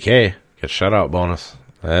them on DK, get shutout bonus.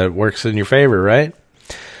 That works in your favor, right?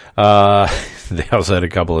 They also had a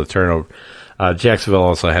couple of turnovers. Jacksonville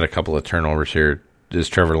also had a couple of turnovers here. This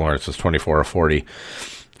Trevor Lawrence was 24 of 40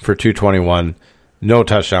 for 221. No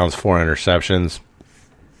touchdowns, 4 interceptions.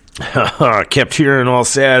 Kept hearing all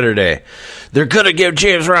Saturday, they're going to give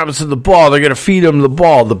James Robinson the ball. They're going to feed him the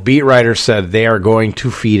ball. The beat writer said they are going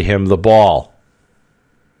to feed him the ball.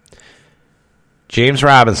 James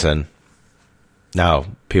Robinson, now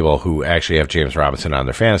people who actually have James Robinson on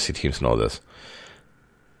their fantasy teams know this,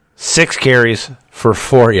 6 carries for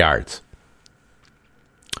 4 yards.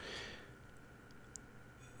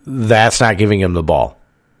 That's not giving him the ball.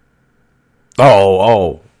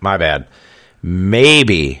 Oh, my bad.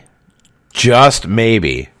 Maybe, just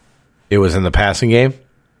maybe, it was in the passing game.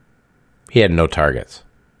 He had no targets.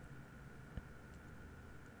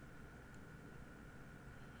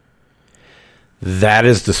 That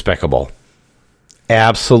is despicable.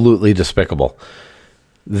 Absolutely despicable.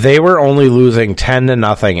 They were only losing 10 to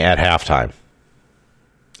nothing at halftime.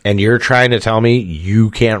 And you're trying to tell me you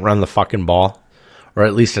can't run the fucking ball? Or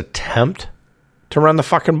at least attempt to run the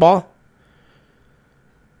fucking ball?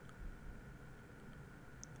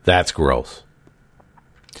 That's gross.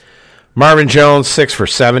 Marvin Jones, 6 for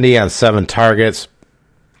 70 on 7 targets.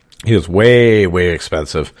 He was way, way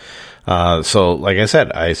expensive. So, like I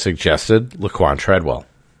said, I suggested Laquan Treadwell.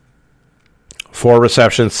 4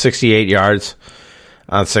 receptions, 68 yards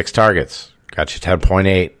on 6 targets. Got you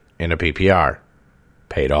 10.8 in a PPR.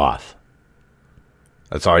 Paid off.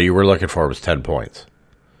 That's all you were looking for was 10 points.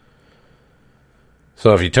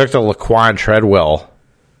 So if you took the Laquan Treadwell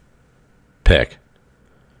pick,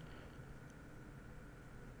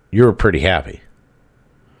 you were pretty happy.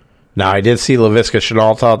 Now, I did see Laviska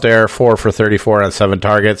Shenault out there, 4 for 34 on 7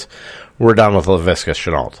 targets. We're done with Laviska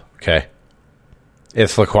Shenault, okay?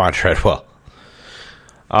 It's Laquan Treadwell.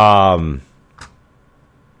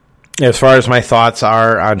 As far as my thoughts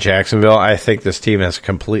are on Jacksonville, I think this team has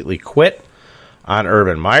completely quit on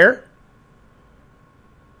Urban Meyer.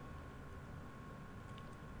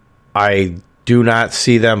 I do not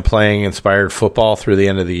see them playing inspired football through the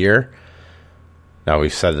end of the year. Now,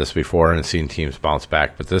 we've said this before and seen teams bounce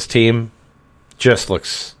back, but this team just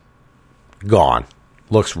looks gone.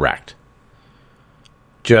 Looks wrecked.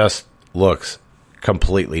 Just looks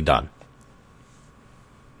completely done.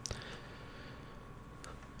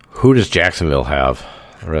 Who does Jacksonville have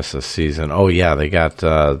the rest of the season? Oh, yeah, they got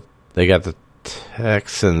the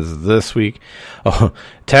Texans this week. Oh,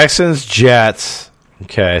 Texans, Jets.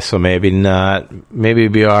 Okay, so maybe not. Maybe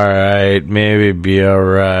be all right. Maybe be all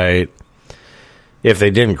right. If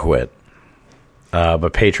they didn't quit.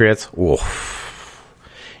 But Patriots, oof.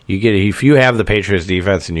 If you have the Patriots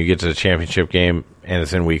defense and you get to the championship game and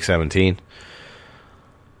it's in week 17,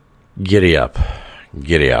 giddy up.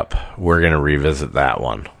 Giddy up. We're going to revisit that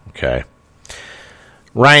one. Okay.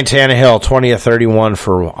 Ryan Tannehill, 20 of 31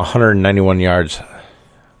 for 191 yards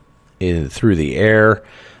through the air.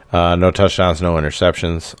 No touchdowns, no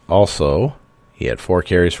interceptions. Also, he had 4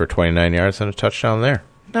 carries for 29 yards and a touchdown there.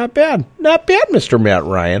 Not bad. Not bad, Mr. Matt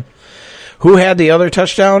Ryan. Who had the other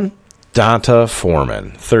touchdown? Donta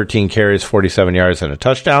Foreman. 13 carries, 47 yards, and a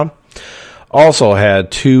touchdown. Also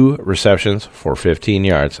had 2 receptions for 15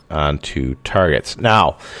 yards on 2 targets.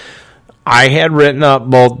 Now, I had written up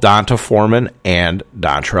both Donta Foreman and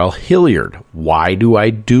Dontrell Hilliard. Why do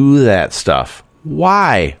I do that stuff?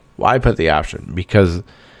 Why? Why put the option? Because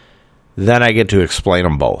then I get to explain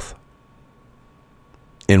them both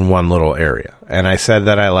in one little area. And I said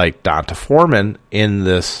that I like Donta Foreman in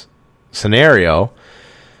this scenario.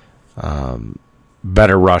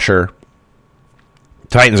 Better rusher.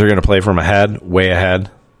 Titans are going to play from ahead, way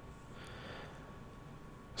ahead.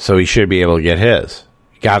 So he should be able to get his.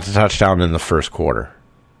 He got the touchdown in the first quarter.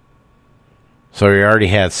 So he already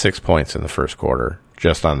had 6 points in the first quarter,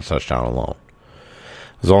 just on the touchdown alone.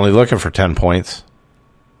 Was only looking for 10 points.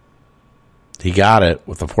 He got it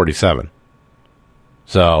with a 47.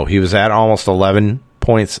 So he was at almost 11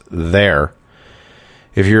 points there.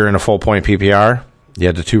 If you're in a full point PPR, you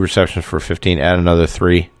had the 2 receptions for 15, add another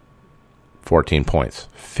 3, 14 points.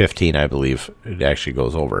 15, I believe, it actually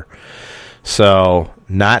goes over. So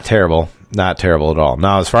not terrible. Not terrible at all.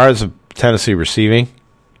 Now, as far as Tennessee receiving,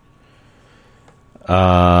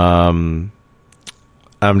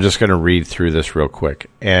 I'm just going to read through this real quick,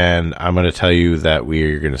 and I'm going to tell you that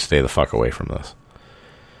we're going to stay the fuck away from this.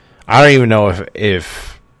 I don't even know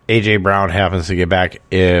if A.J. Brown happens to get back,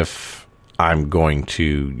 if I'm going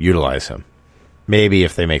to utilize him. Maybe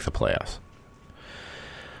if they make the playoffs.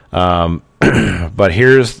 But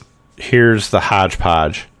here's the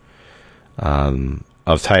hodgepodge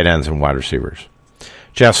of tight ends and wide receivers.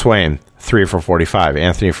 Jeff Swain, 3 for 45.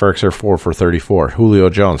 Anthony Ferkser, 4 for 34. Julio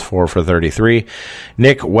Jones, 4 for 33.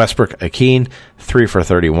 Nick Westbrook-Akeen, 3 for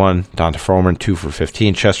 31. Donta Foreman, 2 for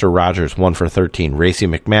 15. Chester Rogers, 1 for 13. Racey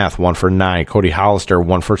McMath, 1 for 9. Cody Hollister,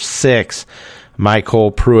 1 for 6.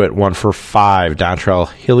 Michael Pruitt, 1 for 5.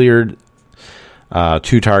 Dontrell Hilliard,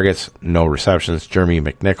 2 targets, no receptions. Jeremy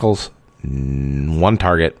McNichols, 1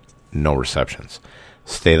 target, no receptions.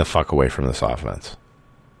 Stay the fuck away from this offense.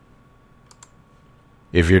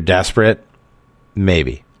 If you're desperate,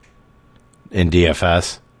 maybe. In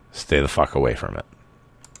DFS, stay the fuck away from it.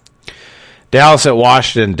 Dallas at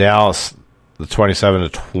Washington. Dallas, the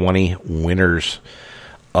 27-20 winners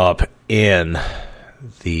up in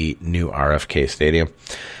the new RFK Stadium.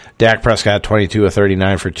 Dak Prescott, 22 of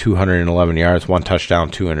 39 for 211 yards, 1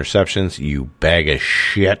 touchdown, 2 interceptions. You bag of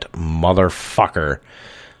shit, motherfucker.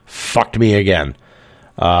 Fucked me again.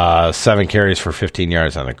 7 carries for 15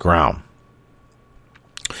 yards on the ground.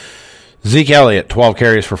 Zeke Elliott, 12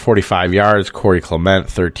 carries for 45 yards. Corey Clement,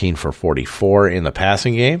 13 for 44 in the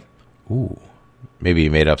passing game. Ooh, maybe he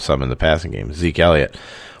made up some in the passing game. Zeke Elliott,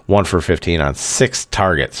 1 for 15 on 6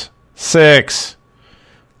 targets. 6.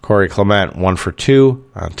 Corey Clement, 1 for 2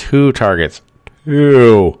 on 2 targets.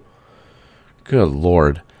 2. Good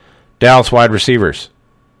Lord. Dallas wide receivers.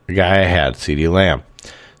 The guy I had, CeeDee Lamb.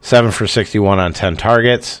 7 for 61 on 10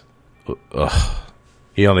 targets. Ugh.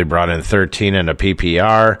 He only brought in 13 in a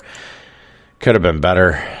PPR. Could have been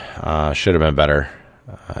better. Should have been better.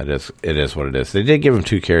 It is what it is. They did give him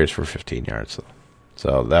 2 carries for 15 yards, though.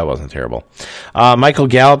 So that wasn't terrible. Michael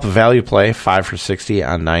Gallup, a value play, 5 for 60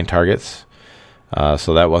 on 9 targets.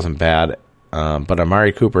 So that wasn't bad. But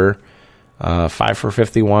Amari Cooper, 5 for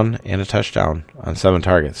 51 and a touchdown on 7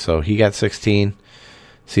 targets. So he got 16.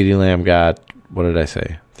 CeeDee Lamb got, what did I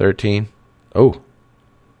say, 13? Oh,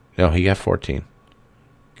 no, he got 14.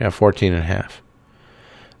 Got 14 and a half.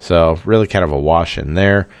 So really kind of a wash in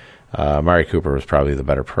there. Amari Cooper was probably the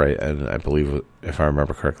better price, and I believe, if I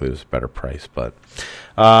remember correctly, it was a better price. But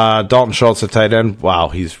Dalton Schultz at tight end, wow,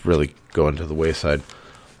 he's really going to the wayside.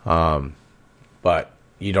 But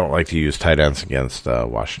you don't like to use tight ends against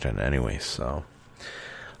Washington anyway. So,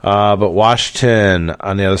 but Washington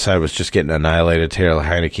on the other side was just getting annihilated. Taylor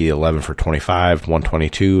Heineke, 11 for 25,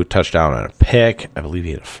 122, touchdown and a pick. I believe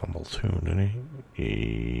he had a fumble too, didn't he?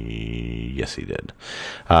 Yes, he did.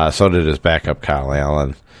 So did his backup, Kyle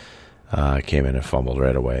Allen. Came in and fumbled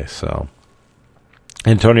right away. So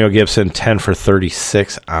Antonio Gibson, 10 for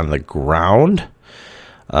 36 on the ground.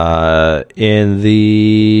 In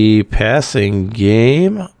the passing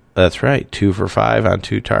game, that's right, 2 for 5 on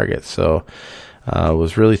 2 targets. So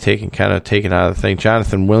was really taken out of the thing.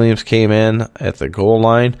 Jonathan Williams came in at the goal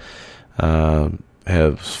line.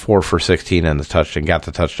 Has 4 for 16 and got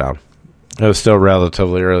the touchdown. It was still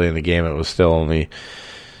relatively early in the game. It was still only,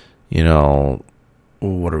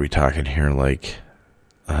 what are we talking here? Like,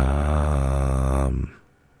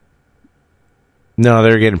 no, they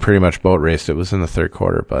were getting pretty much boat raced. It was in the third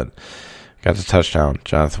quarter, but got the touchdown.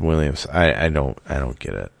 Jonathan Williams. I don't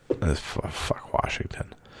get it. Fuck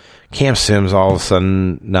Washington. Cam Sims all of a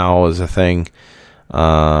sudden now is a thing.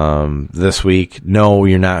 This week, no,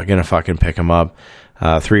 you're not gonna fucking pick him up.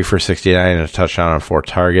 3 for 69 and a touchdown on 4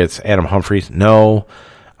 targets. Adam Humphries, no.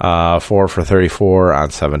 4 for 34 on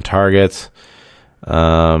 7 targets.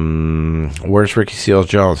 Where's Ricky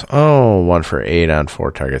Seals-Jones? Oh, 1 for 8 on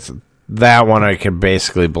 4 targets. That one I could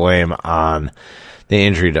basically blame on the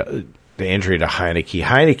injury to Heineke.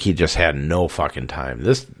 Heineke just had no fucking time.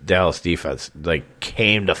 This Dallas defense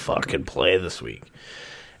came to fucking play this week.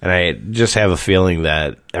 And I just have a feeling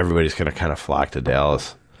that everybody's going to kind of flock to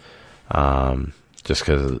Dallas. Just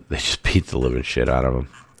because they just beat the living shit out of them.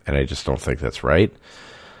 And I just don't think that's right.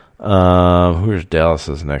 Who's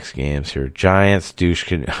Dallas's next games here? Giants,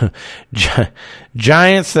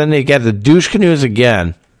 Giants, then they get the douche canoes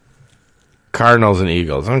again. Cardinals and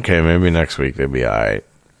Eagles. Okay, maybe next week they'll be all right.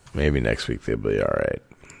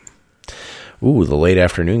 Ooh, the late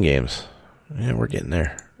afternoon games. Yeah, we're getting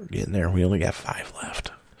there. We only got 5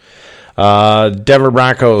 left. Denver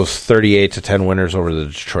Broncos, 38-10 winners over the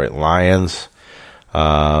Detroit Lions.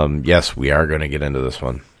 Yes, we are going to get into this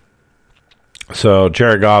one. So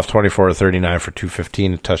Jared Goff, 24-39 for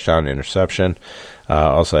 215, a touchdown, interception.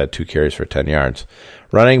 Also had 2 carries for 10 yards.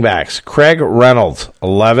 Running backs, Craig Reynolds,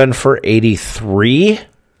 11 for 83.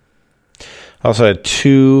 Also had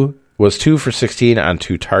 2 for 16 on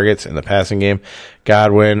 2 targets in the passing game.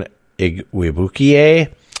 Godwin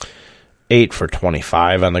Igwebuike, 8 for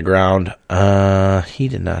 25 on the ground. He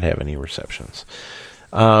did not have any receptions.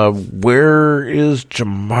 Where is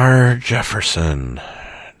Jamar Jefferson?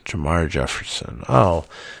 Jamar Jefferson. Oh,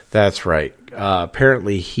 that's right.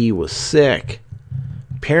 Apparently he was sick.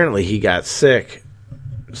 Apparently he got sick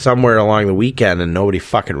somewhere along the weekend and nobody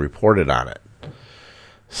fucking reported on it.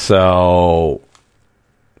 So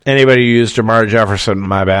anybody who used Jamar Jefferson,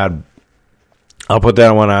 my bad. I'll put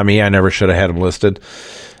that one on me. I never should have had him listed.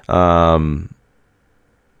 It's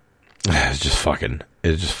just fucking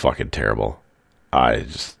terrible. I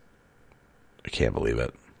can't believe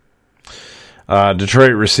it.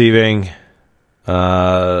 Detroit receiving,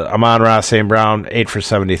 Amon-Ra St. Brown, 8 for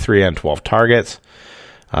 73 on 12 targets.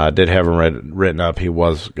 Did have him written up. He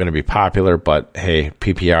was going to be popular, but hey,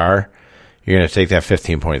 PPR, you're going to take that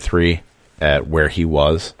 15.3 at where he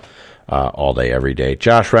was all day, every day.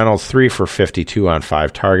 Josh Reynolds, 3 for 52 on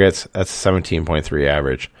 5 targets. That's a 17.3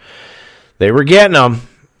 average. They were getting him.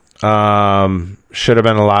 Should have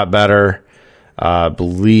been a lot better.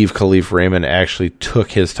 Believe Khalif Raymond actually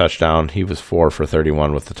took his touchdown. He was 4 for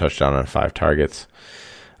 31 with the touchdown on 5 targets.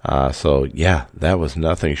 So, yeah, that was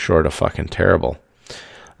nothing short of fucking terrible.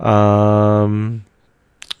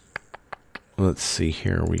 Let's see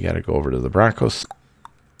here. We got to go over to the Broncos.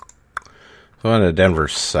 So on the Denver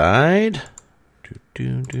side.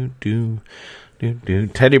 Teddy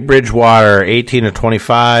Bridgewater, 18 to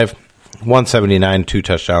 25. 179, 2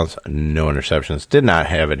 touchdowns, no interceptions. Did not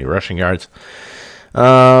have any rushing yards.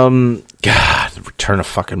 God, the return of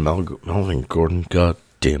fucking Melvin Gordon. God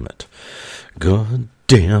damn it. God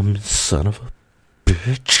damn son of a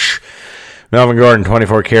bitch. Melvin Gordon,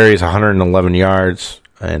 24 carries, 111 yards,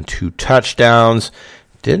 and 2 touchdowns.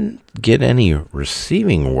 Didn't get any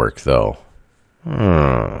receiving work, though.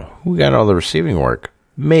 Who got all the receiving work?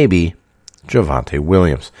 Maybe Javonte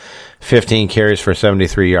Williams. 15 carries for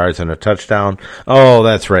 73 yards and a touchdown. Oh,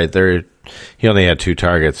 that's right. He only had 2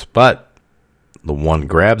 targets, but the one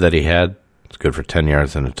grab that he had was good for 10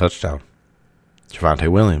 yards and a touchdown. Javonte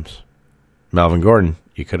Williams. Melvin Gordon.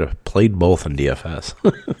 You could have played both in DFS.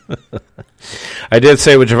 I did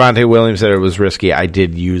say with Javonte Williams that it was risky. I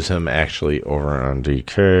did use him actually over on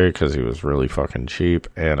DK because he was really fucking cheap,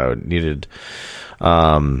 and I needed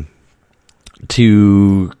to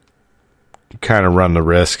kind of run the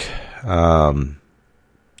risk. Go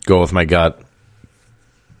with my gut.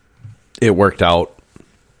 It worked out.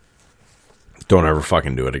 Don't ever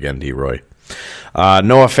fucking do it again, D-Roy.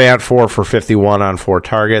 Noah Fant, 4 for 51 on 4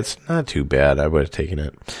 targets. Not too bad. I would have taken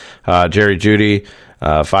it. Jerry Jeudy,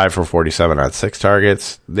 5 for 47 on 6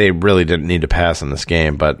 targets. They really didn't need to pass in this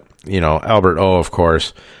game, but, Albert O, of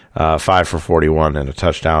course, 5 for 41 and a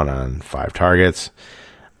touchdown on 5 targets.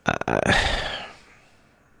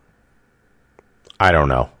 I don't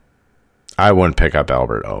know. I wouldn't pick up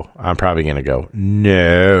Albert O. I'm probably going to go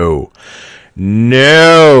no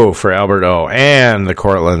for Albert O. And the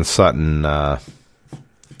Cortland Sutton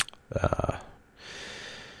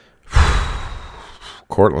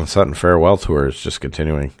farewell tour is just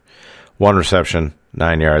continuing. 1 reception,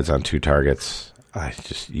 9 yards on 2 targets.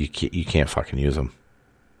 You can't fucking use him.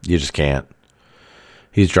 You just can't.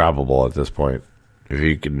 He's droppable at this point. If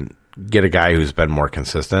you can get a guy who's been more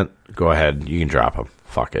consistent, go ahead. You can drop him.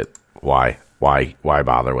 Fuck it. Why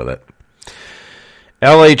bother with it?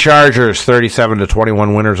 LA Chargers, 37 to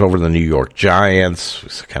 21 winners over the New York Giants. We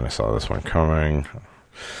kind of saw this one coming.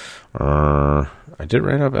 I did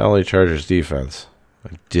write up LA Chargers defense.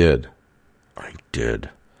 I did. I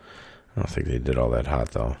don't think they did all that hot,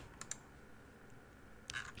 though.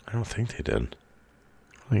 I don't think they did.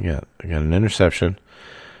 I got an interception,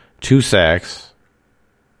 2 sacks.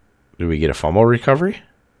 Did we get a fumble recovery?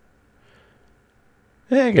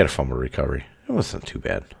 Yeah, I got a fumble recovery. It wasn't too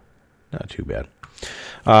bad. Not too bad.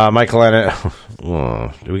 Mike Lennon.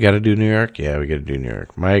 Do we got to do New York? Yeah, we got to do New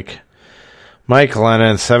York. Mike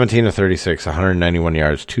Lennon, 17 to 36, 191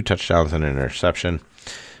 yards, 2 touchdowns and an interception.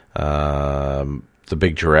 The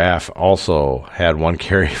big giraffe also had 1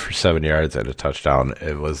 carry for 7 yards and a touchdown.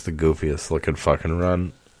 It was the goofiest looking fucking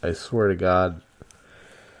run. I swear to God,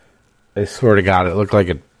 it looked like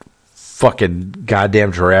a fucking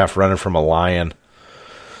goddamn giraffe running from a lion.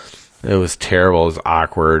 It was terrible. It was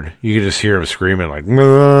awkward. You could just hear him screaming like,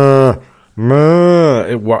 "Meh,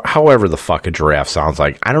 meh." However the fuck a giraffe sounds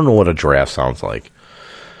like. I don't know what a giraffe sounds like.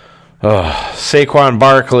 Saquon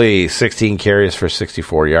Barkley, 16 carries for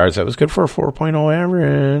 64 yards. That was good for a 4.0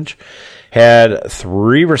 average. Had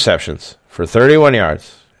 3 receptions for 31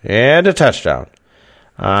 yards and a touchdown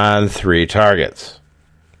on 3 targets.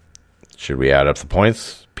 Should we add up the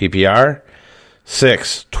points? PPR,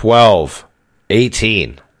 6, 12,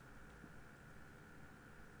 18.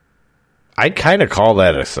 I'd kind of call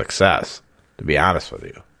that a success, to be honest with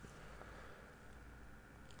you.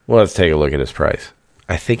 Well, let's take a look at his price.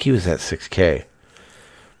 I think he was at 6K.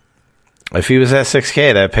 If he was at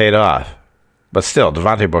 6K, that paid off. But still,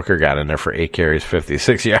 Devontae Booker got in there for 8 carries,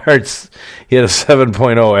 56 yards. He had a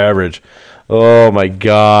 7.0 average. Oh, my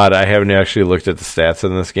God. I haven't actually looked at the stats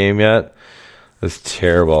in this game yet. That's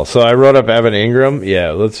terrible. So I wrote up Evan Ingram.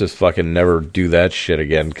 Yeah, let's just fucking never do that shit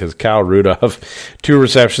again, because Kyle Rudolph, 2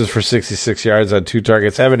 receptions for 66 yards on 2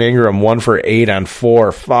 targets. Evan Ingram, 1 for 8 on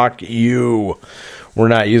 4. Fuck you. We're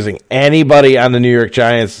not using anybody on the New York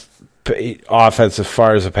Giants offense as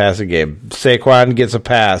far as a passing game. Saquon gets a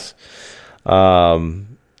pass.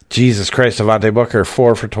 Jesus Christ, Devontae Booker,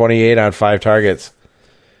 4 for 28 on 5 targets.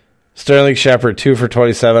 Sterling Shepard, 2 for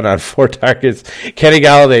 27 on 4 targets. Kenny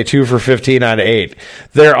Galladay, 2 for 15 on 8.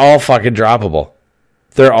 They're all fucking droppable.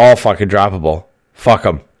 Fuck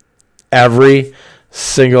them. Every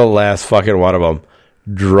single last fucking one of them.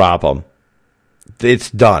 Drop them. It's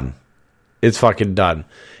done. It's fucking done.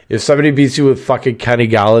 If somebody beats you with fucking Kenny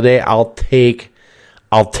Galladay, I'll take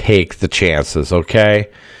the chances, okay?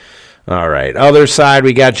 All right. Other side,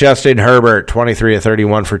 we got Justin Herbert, 23 of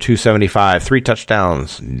 31 for 275. 3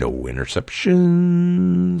 touchdowns, no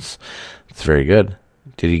interceptions. That's very good.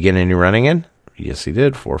 Did he get any running in? Yes, he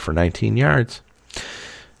did. 4 for 19 yards.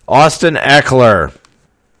 Austin Eckler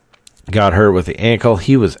got hurt with the ankle.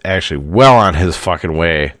 He was actually well on his fucking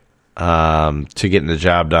way to getting the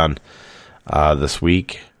job done this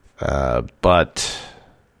week. But,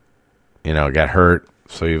 got hurt.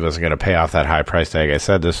 So he wasn't going to pay off that high price tag. I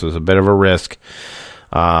said this was a bit of a risk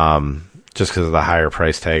just because of the higher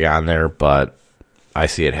price tag on there, but I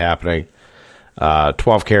see it happening.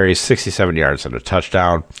 12 carries, 67 yards, and a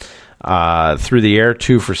touchdown. Through the air,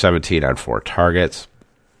 2 for 17 on 4 targets.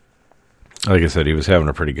 Like I said, he was having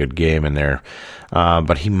a pretty good game in there.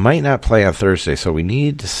 But he might not play on Thursday, so we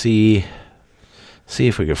need to see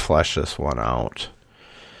if we can flesh this one out.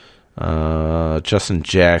 Justin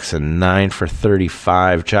Jackson, 9 for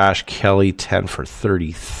 35. Josh Kelly, 10 for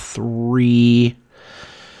 33.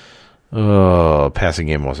 Oh, passing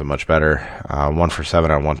game wasn't much better. 1 for 7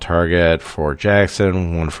 on 1 target for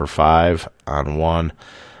Jackson. 1 for 5 on 1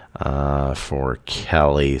 for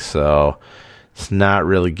Kelly. So it's not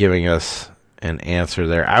really giving us an answer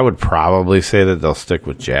there. I would probably say that they'll stick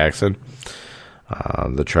with Jackson,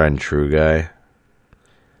 the tried and true guy.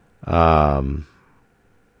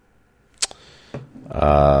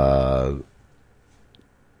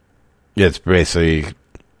 It's basically,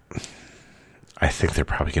 I think they're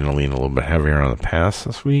probably going to lean a little bit heavier on the pass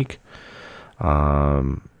this week. Who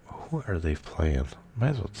are they playing? Might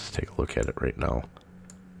as well just take a look at it right now.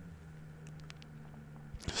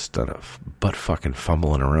 Instead of butt fucking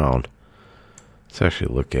fumbling around. Let's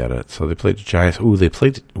actually look at it. So they played the Giants. Ooh, they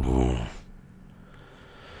played. Ooh.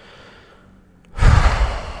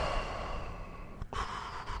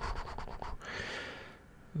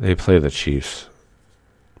 They play the Chiefs.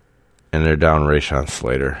 And they're down Rashawn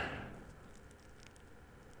Slater.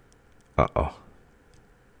 Uh-oh.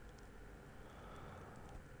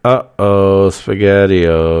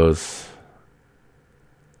 SpaghettiOs.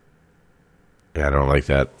 Yeah, I don't like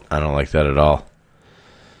that. I don't like that at all.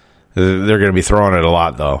 They're going to be throwing it a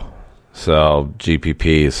lot, though. So,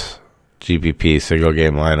 GPP, single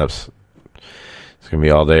game lineups. It's going to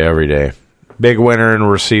be all day, every day. Big winner in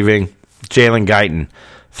receiving, Jalen Guyton.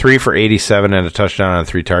 3 for 87 and a touchdown on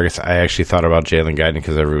 3 targets. I actually thought about Jalen Guyton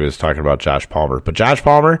because everybody was talking about Josh Palmer. But Josh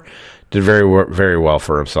Palmer did very, very well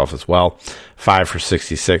for himself as well. 5 for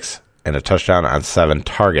 66 and a touchdown on 7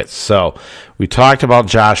 targets. So we talked about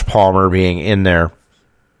Josh Palmer being in there.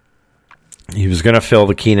 He was going to fill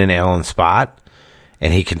the Keenan Allen spot,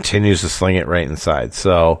 and he continues to sling it right inside.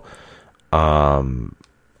 So,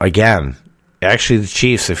 again, actually the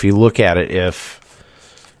Chiefs, if you look at it, if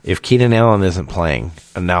Keenan Allen isn't playing,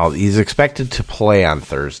 and now he's expected to play on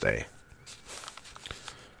Thursday,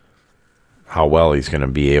 how well he's going to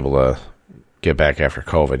be able to get back after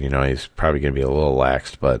COVID. He's probably going to be a little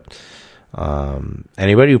laxed, but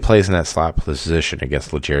anybody who plays in that slot position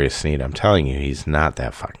against L'Jarius Sneed, I'm telling you, he's not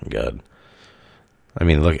that fucking good. I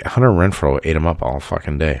mean, look, Hunter Renfrow ate him up all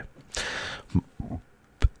fucking day.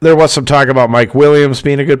 There was some talk about Mike Williams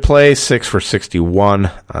being a good play, 6 for 61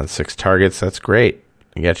 on 6 targets. That's great.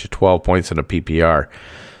 He got you 12 points in a PPR.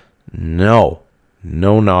 No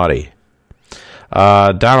naughty.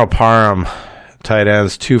 Donald Parham, tight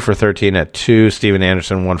ends, 2 for 13 at 2. Steven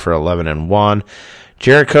Anderson, 1 for 11 and 1.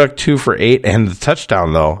 Jared Cook, 2 for 8 and the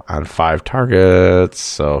touchdown, though, on 5 targets.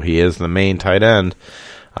 So he is the main tight end,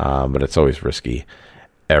 but it's always risky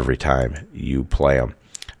every time you play him.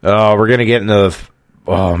 We're going to get into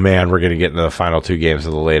the final 2 games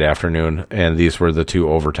of the late afternoon, and these were the 2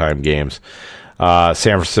 overtime games. San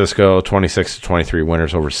Francisco, 26-23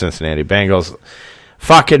 winners over Cincinnati Bengals.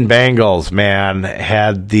 Fucking Bengals, man,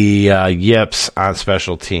 had the yips on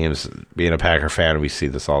special teams. Being a Packer fan, we see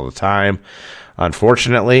this all the time.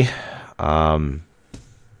 Unfortunately,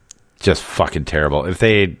 just fucking terrible. If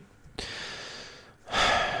they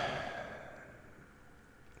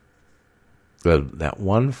that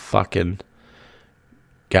one fucking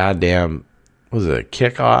goddamn, was it a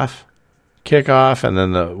kickoff, and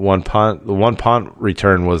then the one punt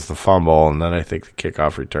return was the fumble, and then I think the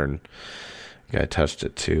kickoff return guy touched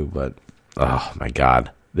it too. But oh my god,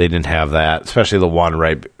 they didn't have that, especially the one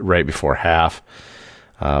right before half,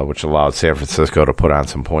 which allowed San Francisco to put on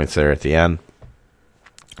some points there at the end.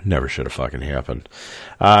 Never should have fucking happened.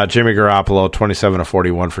 Jimmy Garoppolo,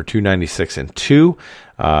 27-41 for 296 and 2.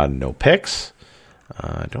 No picks.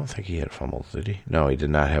 I don't think he had a fumble, did he? No, he did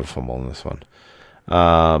not have a fumble in this one.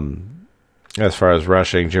 As far as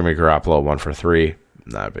rushing, Jimmy Garoppolo, 1 for 3.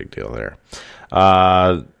 Not a big deal there.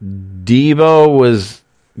 Debo was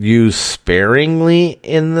used sparingly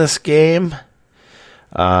in this game.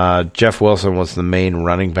 Jeff Wilson was the main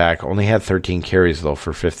running back. Only had 13 carries, though,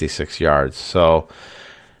 for 56 yards. So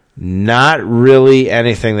not really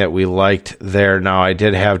anything that we liked there. Now, I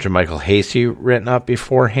did have JaMychal Hasty written up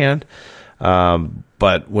beforehand.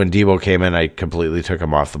 But when Debo came in, I completely took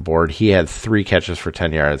him off the board. He had 3 catches for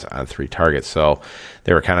 10 yards on 3 targets. So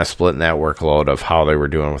they were kind of splitting that workload of how they were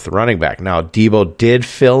doing with the running back. Now, Debo did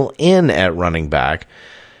fill in at running back,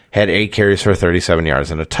 had 8 carries for 37 yards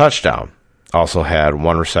and a touchdown. Also had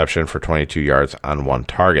 1 reception for 22 yards on 1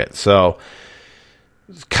 target. So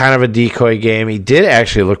it's kind of a decoy game. He did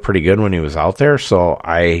actually look pretty good when he was out there. So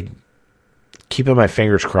I keeping my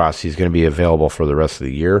fingers crossed he's going to be available for the rest of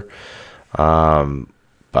the year.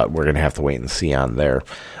 But we're going to have to wait and see on there.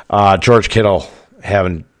 George Kittle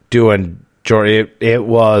it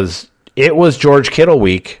was George Kittle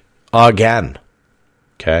week again.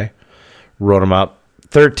 Okay. Wrote him up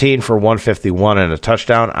 13 for 151 and a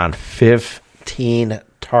touchdown on 15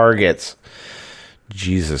 targets.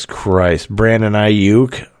 Jesus Christ. Brandon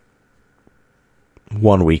Ayuk,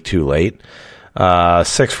 1 week too late.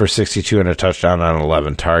 6 for 62 and a touchdown on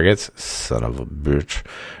 11 targets. Son of a bitch.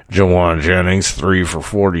 Jawan Jennings, 3 for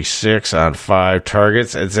 46 on 5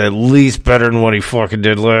 targets. It's at least better than what he fucking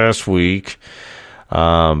did last week.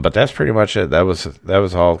 But that's pretty much it. That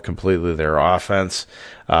was all completely their offense.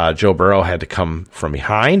 Joe Burrow had to come from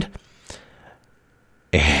behind,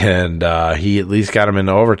 and he at least got him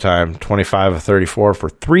into overtime. 25 of 34 for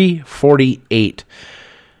 348,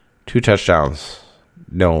 2 touchdowns,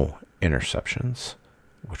 no interceptions,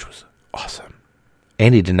 which was awesome.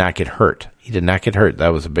 And he did not get hurt. That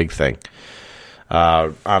was a big thing.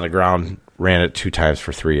 On the ground, ran it 2 times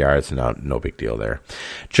for 3 yards. No big deal there.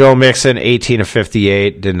 Joe Mixon, 18 of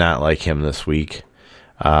 58. Did not like him this week.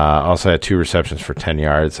 Also had 2 receptions for 10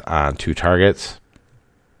 yards on 2 targets.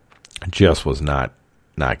 Just was not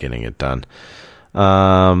getting it done.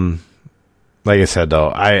 Like I said, though,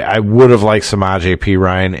 I would have liked Samaje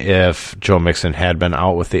Perine if Joe Mixon had been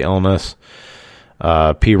out with the illness.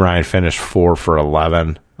 Perine finished 4 for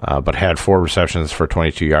 11, but had 4 receptions for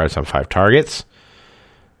 22 yards on 5 targets.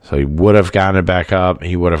 So he would have gotten it back up.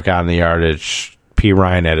 He would have gotten the yardage.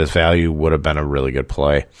 Perine at his value would have been a really good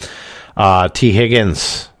play. T.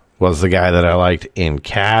 Higgins was the guy that I liked in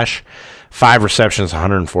cash. 5 receptions,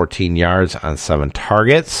 114 yards on 7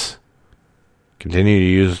 targets. Continue to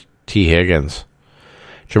use T. Higgins.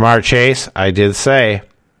 Jamar Chase, I did say.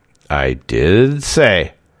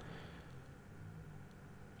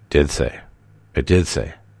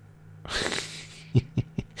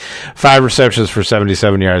 5 receptions for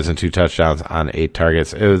 77 yards and 2 touchdowns on 8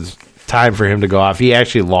 targets. It was time for him to go off. He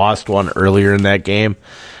actually lost one earlier in that game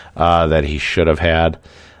that he should have had.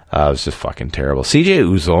 It was just fucking terrible. CJ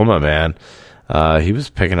Uzoma, man, he was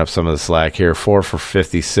picking up some of the slack here. 4 for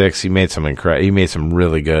 56. He made some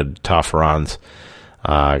really good tough runs.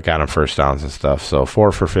 Got him first downs and stuff. So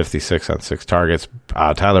 4 for 56 on 6 targets.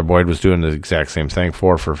 Tyler Boyd was doing the exact same thing.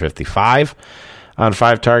 4 for 55 on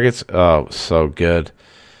 5 targets. Oh, so good.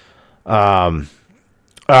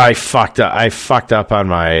 I fucked up on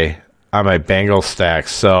my Bengals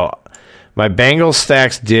stacks. So My Bengals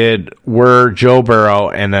stacks were Joe Burrow,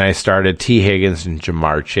 and then I started T. Higgins and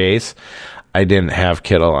Jamar Chase. I didn't have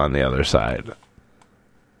Kittle on the other side.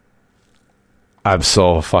 I'm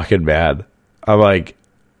so fucking mad. I'm like,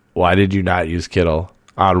 why did you not use Kittle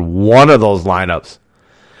on one of those lineups?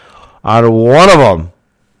 On one of them.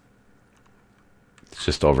 It's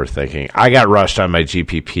just overthinking. I got rushed on my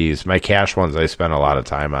GPPs. My cash ones I spent a lot of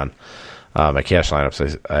time on. My cash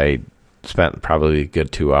lineups I spent probably a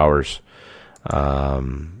good 2 hours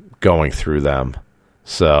going through them.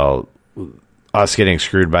 So us getting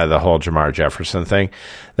screwed by the whole Jamar Jefferson thing,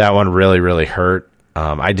 that one really, really hurt.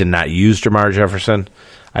 I did not use Jamar Jefferson.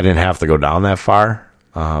 I didn't have to go down that far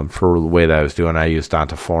for the way that I was doing. I used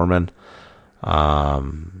Donta Foreman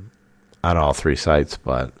on all three sites,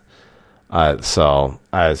 but so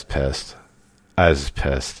I was pissed. I was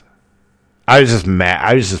just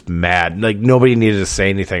mad. Like, nobody needed to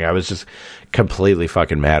say anything. I was just completely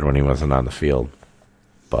fucking mad when he wasn't on the field.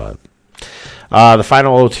 But the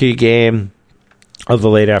final OT game of the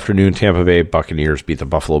late afternoon, Tampa Bay Buccaneers beat the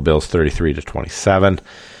Buffalo Bills 33-27.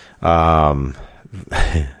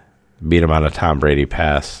 Beat them on a Tom Brady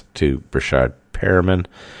pass to Brashad Perriman,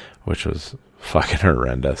 which was fucking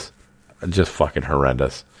horrendous. Just fucking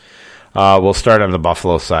horrendous. We'll start on the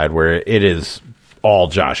Buffalo side, where it is all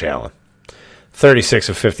Josh Allen. 36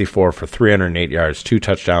 of 54 for 308 yards, 2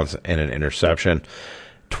 touchdowns, and an interception.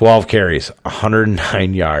 12 carries,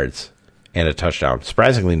 109 yards, and a touchdown.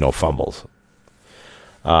 Surprisingly, no fumbles.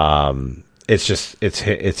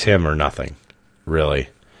 It's him or nothing, really,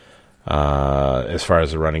 as far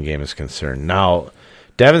as the running game is concerned. Now,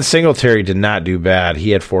 Devin Singletary did not do bad.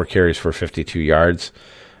 He had 4 carries for 52 yards.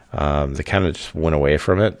 They kind of just went away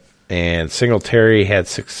from it. And Singletary had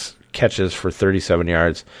 6 catches for 37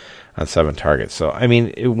 yards on 7 targets. So, I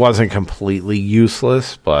mean, it wasn't completely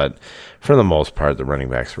useless, but for the most part, the running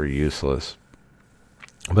backs were useless.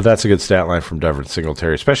 But that's a good stat line from Devin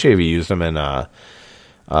Singletary, especially if you used him in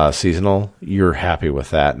seasonal. You're happy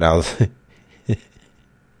with that. Now,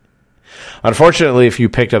 unfortunately, if you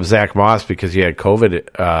picked up Zach Moss because you had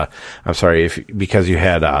COVID, because you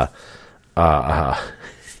had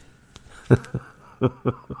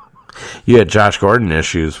you had Josh Gordon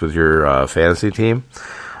issues with your fantasy team.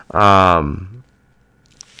 I'm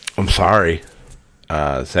sorry.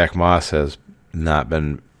 Zach Moss has not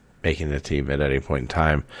been making the team at any point in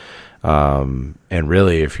time. And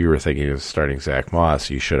really, if you were thinking of starting Zach Moss,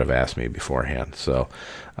 you should have asked me beforehand. So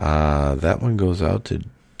that one goes out to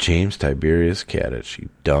James Tiberius Kadich, you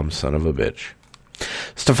dumb son of a bitch.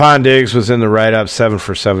 Stephon Diggs was in the write-up, 7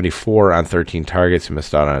 for 74 on 13 targets. He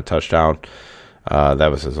missed out on a touchdown.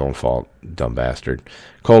 That was his own fault, dumb bastard.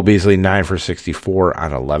 Cole Beasley, 9 for 64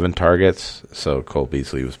 on 11 targets. So Cole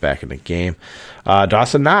Beasley was back in the game.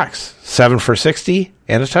 Dawson Knox, 7 for 60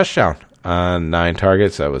 and a touchdown on 9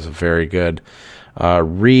 targets. That was a very good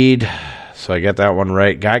read. So I got that one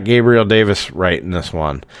right. Got Gabriel Davis right in this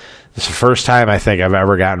one. This is the first time I think I've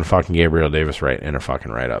ever gotten fucking Gabriel Davis right in a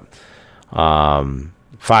fucking write-up.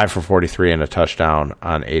 5 for 43 and a touchdown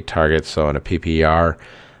on 8 targets. So in a PPR,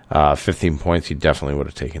 15 points, he definitely would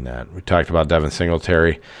have taken that. We talked about Devin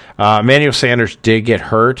Singletary. Emmanuel Sanders did get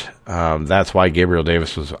hurt. That's why Gabriel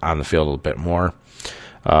Davis was on the field a little bit more.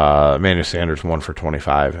 Emmanuel Sanders 1 for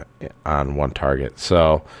 25 on 1 target.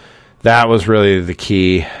 So that was really the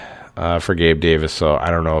key for Gabe Davis. So I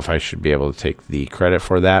don't know if I should be able to take the credit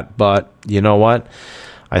for that. But you know what?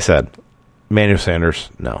 I said Emmanuel Sanders,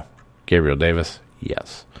 no. Gabriel Davis,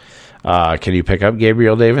 yes. Can you pick up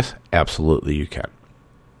Gabriel Davis? Absolutely you can.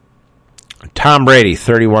 Tom Brady,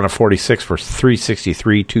 31 of 46 for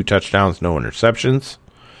 363, 2 touchdowns, no interceptions.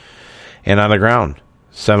 And on the ground,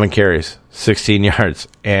 7 carries, 16 yards,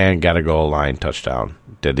 and got a goal line touchdown.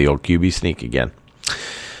 Did the old QB sneak again.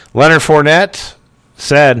 Leonard Fournette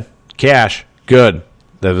said, cash, good.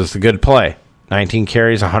 That was a good play. 19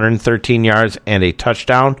 carries, 113 yards, and a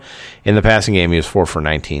touchdown. In the passing game, he was 4 for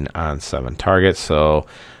 19 on 7 targets. So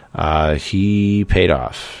he paid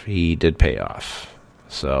off. He did pay off.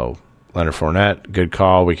 So Leonard Fournette, good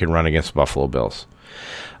call. We can run against Buffalo Bills.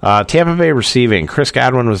 Tampa Bay receiving. Chris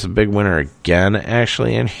Godwin was a big winner again,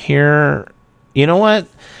 actually. And here, you know what?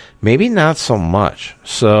 Maybe not so much.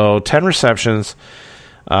 So 10 receptions,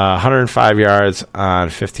 105 yards on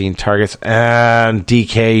 15 targets. And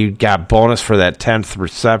DK got bonus for that 10th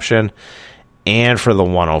reception and for the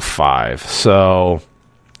 105. So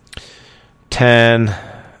 10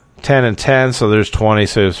 and 10. So there's 20.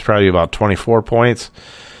 So it's probably about 24 points.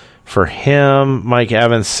 For him, Mike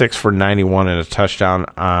Evans, 6 for 91 and a touchdown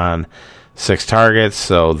on 6 targets.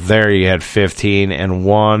 So there you had 15 and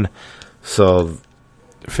 1. So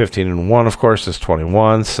 15 and 1, of course, is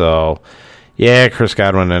 21. So Yeah, Chris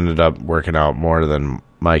Godwin ended up working out more than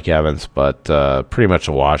Mike Evans, but pretty much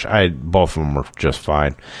a wash. Both of them were just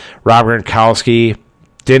fine. Rob Gronkowski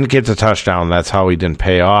didn't get the touchdown. That's how he didn't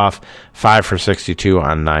pay off. 5 for 62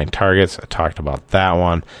 on 9 targets. I talked about that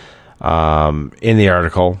one in the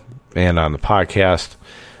article and on the podcast.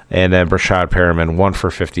 And then Brashad Perriman, 1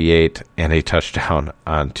 for 58 and a touchdown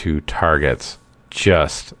on 2 targets.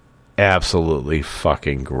 Just absolutely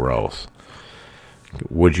fucking gross.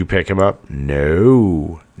 Would you pick him up?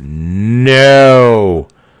 No. Do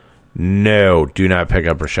not pick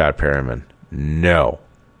up Brashad Perriman. No.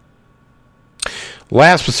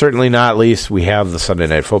 Last but certainly not least, we have the Sunday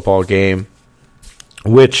Night Football game,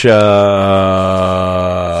 which, what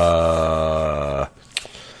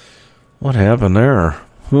happened there?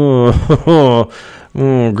 Green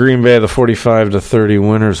Bay, the 45-30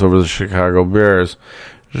 winners over the Chicago Bears.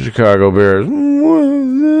 The Chicago Bears,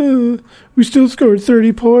 we still scored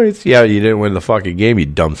 30 points. Yeah, you didn't win the fucking game, you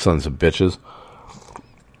dumb sons of bitches.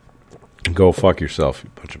 Go fuck yourself,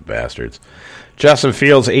 you bunch of bastards. Justin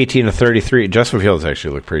Fields, 18-33. Justin Fields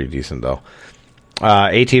actually looked pretty decent, though.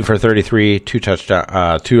 18 for 33,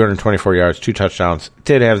 224 yards, 2 touchdowns.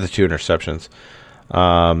 Did have the 2 interceptions.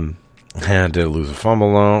 Did lose a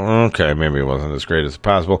fumble, though. Okay, maybe it wasn't as great as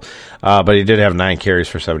possible. But he did have 9 carries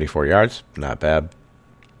for 74 yards. Not bad.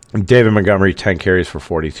 David Montgomery, 10 carries for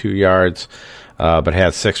 42 yards. But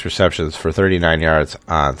had 6 receptions for 39 yards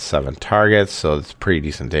on 7 targets. So it's a pretty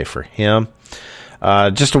decent day for him.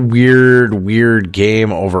 Just a weird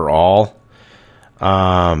game overall. You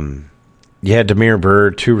had Damiere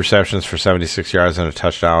Byrd, 2 receptions for 76 yards and a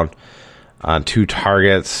touchdown on 2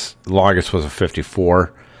 targets. Longest was a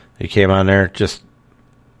 54. He came on there. It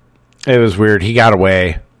was weird. He got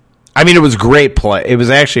away. I mean, it was great play. It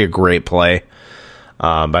was actually a great play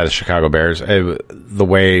by the Chicago Bears. The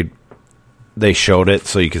way they showed it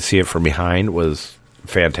so you could see it from behind was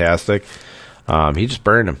fantastic. He just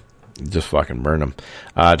burned him. Just fucking burned him.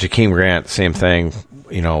 Jakeem Grant, same thing.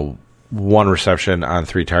 1 reception on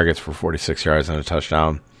 3 targets for 46 yards and a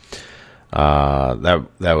touchdown. That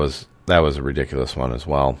was a ridiculous one as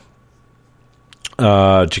well.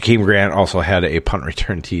 Jakeem Grant also had a punt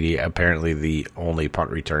return TD, apparently the only punt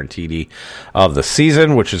return TD of the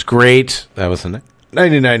season, which is great. That was a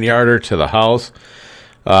 99-yarder to the house.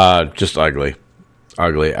 Just ugly.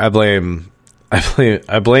 I blame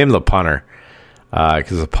the punter.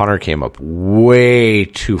 Because the punter came up way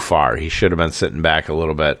too far. He should have been sitting back a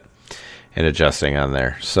little bit and adjusting on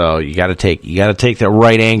there. So you got to take that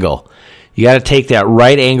right angle. You got to take that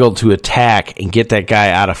right angle to attack and get that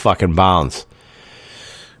guy out of fucking bounds.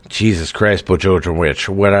 Jesus Christ, Bojojo Witch,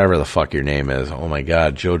 whatever the fuck your name is. Oh my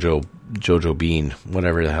God, Jojo Bean,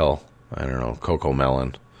 whatever the hell. I don't know, Coco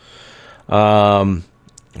Melon.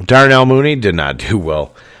 Darnell Mooney did not do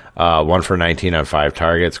well. 1 for 19 on 5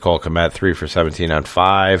 targets. Cole Kmet, 3 for 17 on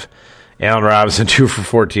 5. Allen Robinson, 2 for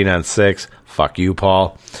 14 on 6. Fuck you,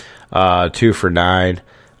 Paul. 2 for 9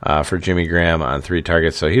 for Jimmy Graham on 3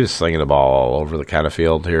 targets. So he was slinging the ball all over the kind of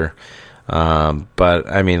field here.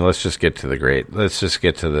 But, I mean, let's just get to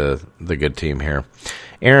the good team here.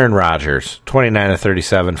 Aaron Rodgers,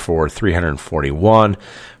 29-37 for 341.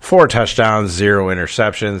 4 touchdowns, 0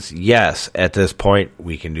 interceptions. Yes, at this point,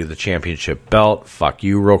 we can do the championship belt. Fuck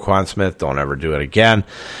you, Roquan Smith. Don't ever do it again.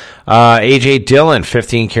 A.J. Dillon,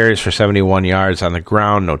 15 carries for 71 yards on the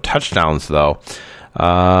ground. No touchdowns, though.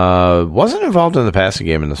 Wasn't involved in the passing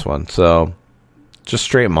game in this one. So, just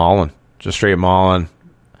straight mauling.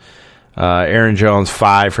 Aaron Jones,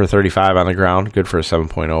 5 for 35 on the ground. Good for a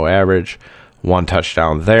 7.0 average. 1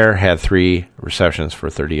 touchdown there. Had 3 receptions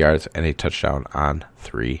for 30 yards and a touchdown on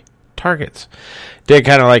 3 targets. Did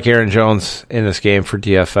kind of like Aaron Jones in this game for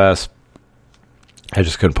DFS. I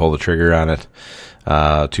just couldn't pull the trigger on it.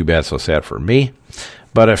 Too bad, so sad for me.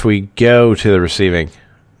 But if we go to the receiving,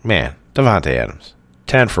 man, Devontae Adams.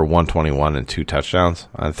 10 for 121 and 2 touchdowns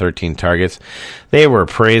on 13 targets. They were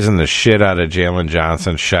praising the shit out of Jalen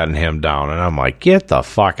Johnson, shutting him down. And I'm like, get the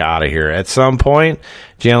fuck out of here. At some point,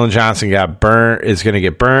 Jalen Johnson is going to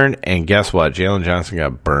get burned. And guess what? Jalen Johnson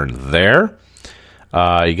got burned there.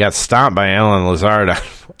 He got stomped by Allen Lazard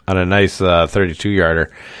on a nice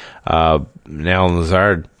 32-yarder. Allen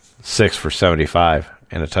Lazard, 6 for 75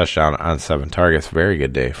 and a touchdown on 7 targets. Very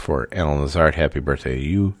good day for Allen Lazard. Happy birthday to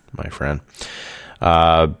you, my friend.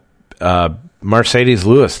 Mercedes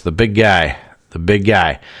Lewis, the big guy.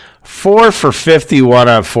 4 for 51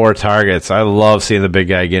 on 4 targets. I love seeing the big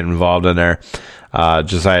guy get involved in there.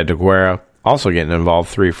 Josiah DeGuara also getting involved,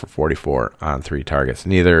 3 for 44 on 3 targets.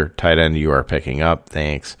 Neither tight end you are picking up.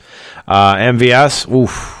 Thanks. MVS,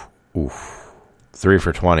 3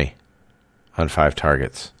 for 20 on 5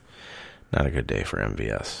 targets. Not a good day for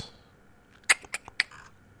MVS.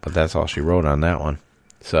 But that's all she wrote on that one.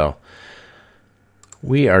 So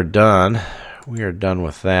we are done. We are done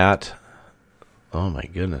with that. Oh my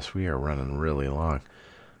goodness, we are running really long.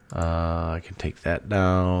 I can take that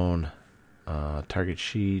down. Target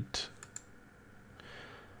sheet.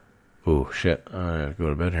 Oh shit! I gotta go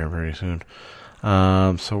to bed here very soon.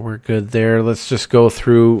 So we're good there. Let's just go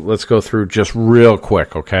through. Let's go through just real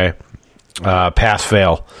quick, okay? Pass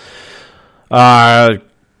fail.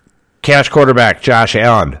 Cash quarterback Josh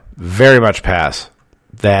Allen, very much pass.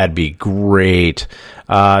 That'd be great.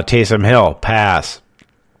 Taysom Hill, pass.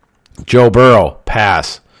 Joe Burrow,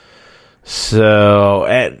 pass.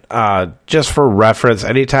 So, just for reference,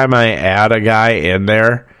 anytime I add a guy in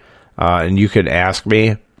there, and you can ask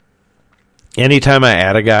me, anytime I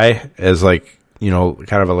add a guy as like,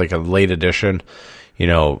 kind of like a late edition,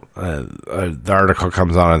 the article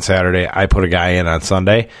comes on Saturday, I put a guy in on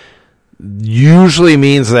Sunday, usually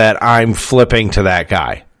means that I'm flipping to that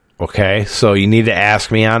guy. Okay, so you need to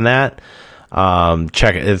ask me on that.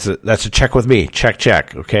 Check it. That's a check with me.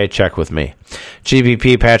 Check. Okay, check with me.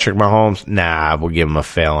 GPP Patrick Mahomes. Nah, we'll give him a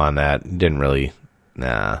fail on that. Didn't really.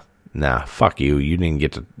 Nah. Fuck you. You didn't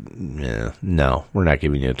get to. No, we're not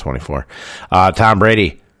giving you a 24. Tom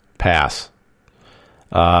Brady. Pass.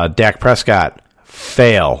 Dak Prescott.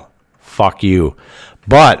 Fail. Fuck you.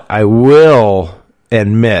 But I will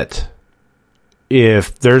admit,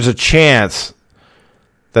 if there's a chance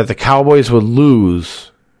that the Cowboys would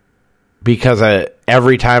lose because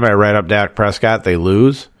every time I write up Dak Prescott, they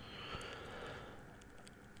lose,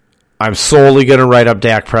 I'm solely going to write up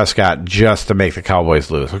Dak Prescott just to make the Cowboys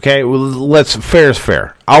lose. Okay, well, fair is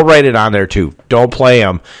fair. I'll write it on there too. Don't play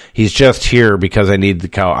him. He's just here because I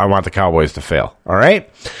want the Cowboys to fail. All right.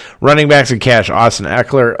 Running backs and cash. Austin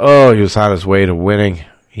Eckler. Oh, he was on his way to winning.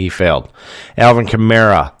 He failed. Alvin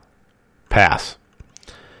Kamara. Pass.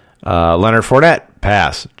 Leonard Fournette.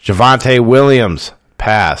 Pass. Javonte Williams.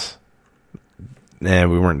 Pass.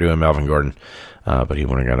 And we weren't doing Melvin Gordon, but he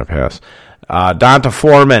wouldn't have got a pass. Donta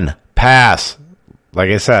Foreman. Pass.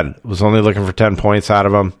 Like I said, was only looking for 10 points out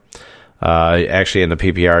of him. Actually, in the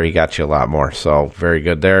PPR, he got you a lot more. So, very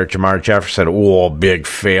good there. Jamar Jefferson. Oh, big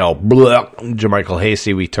fail. Blah. Jermichael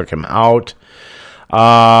Hasty, we took him out.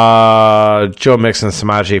 Joe Mixon,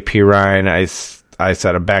 Samaje Perine. I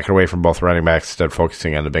said I'm backing away from both running backs instead of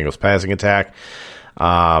focusing on the Bengals passing attack.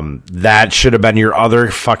 That should have been your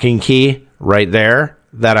other fucking key right there,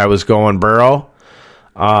 that I was going Burrow.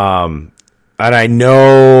 And I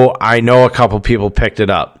know a couple people picked it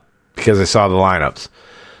up because I saw the lineups.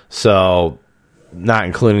 So, not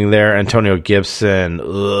including there. Antonio Gibson,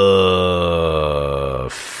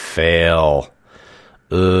 fail.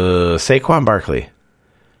 Saquon Barkley.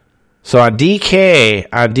 So on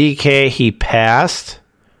DK he passed,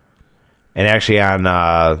 and actually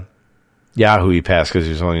on Yahoo he passed because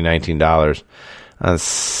he was only $19.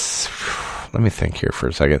 Let me think here for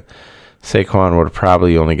a second. Saquon would have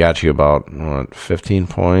probably only got you about 15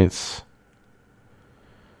 points.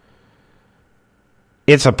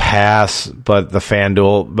 It's a pass, but the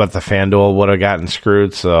FanDuel would have gotten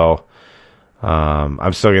screwed. So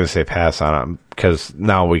I'm still going to say pass on him because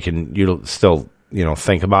now we can still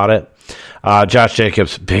think about it. Josh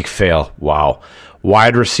Jacobs, big fail. Wow.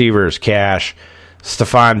 Wide receivers, cash.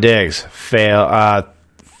 Stephon Diggs, fail.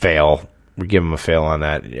 We give him a fail on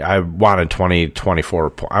that. I wanted 24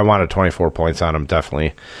 points on him,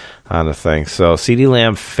 definitely, on the thing. So, CeeDee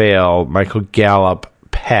Lamb, fail. Michael Gallup,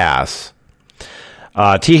 pass.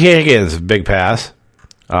 T. Higgins, big pass.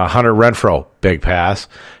 Hunter Renfrow, big pass.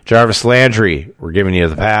 Jarvis Landry, we're giving you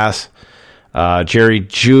the pass. Jerry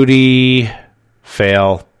Jeudy,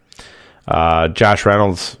 fail. Josh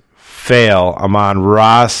Reynolds, fail.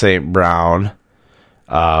 Amon-Ra St. Brown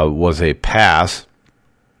was a pass.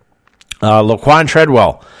 Laquan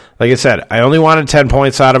Treadwell, like I said, I only wanted 10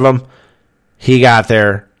 points out of him. He got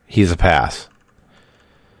there. He's a pass.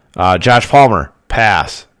 Josh Palmer,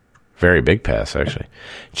 pass. Very big pass, actually.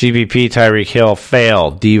 GPP, Tyreek Hill,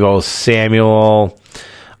 fail. Devo Samuel.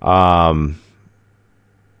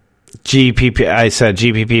 GPP, I said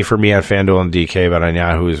GPP for me on FanDuel and DK, but on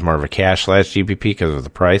Yahoo is more of a cash / GPP because of the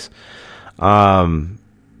price.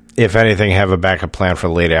 If anything, have a backup plan for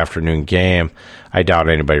the late afternoon game. I doubt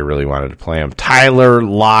anybody really wanted to play him. Tyler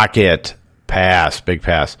Lockett, pass, big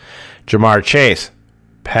pass. Jamar Chase,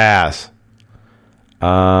 pass.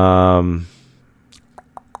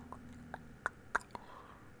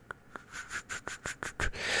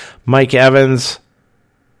 Mike Evans,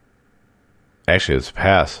 actually it's a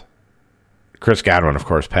pass. Chris Godwin, of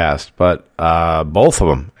course, passed, but both of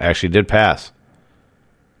them actually did pass.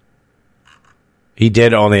 He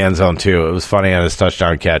did own the end zone, too. It was funny on his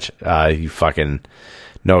touchdown catch.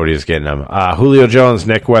 Nobody was getting him. Julio Jones,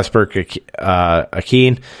 Nick Westbrook,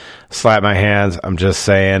 Akeen. Slap my hands. I'm just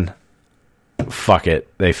saying, fuck it.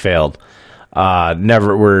 They failed.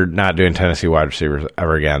 We're not doing Tennessee wide receivers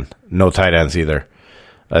ever again. No tight ends either.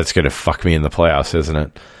 That's going to fuck me in the playoffs, isn't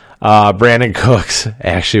it? Brandon Cooks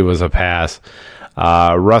actually was a pass.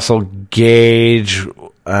 Russell Gage,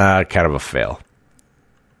 kind of a fail.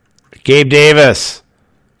 Gabe Davis,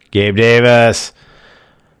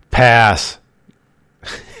 pass.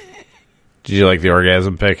 Did you like the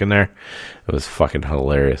orgasm pick in there? It was fucking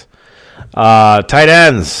hilarious. Tight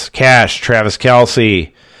ends, Cash, Travis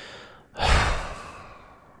Kelce.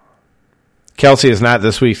 Kelce is not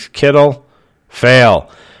this week's Kittle. Fail.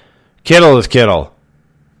 Kittle is Kittle.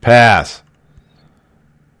 Pass.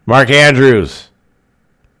 Mark Andrews.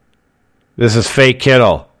 This is fake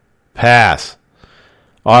Kittle. Pass.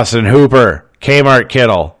 Austin Hooper. Kmart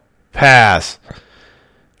Kittle. Pass.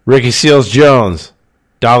 Ricky Seals-Jones.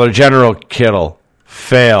 Dollar General Kittle.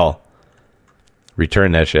 Fail.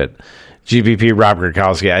 Return that shit. GPP Rob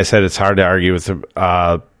Gronkowski. I said it's hard to argue with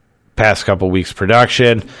the past couple weeks'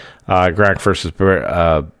 production. Gronk versus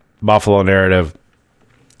Buffalo narrative.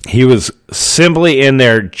 He was simply in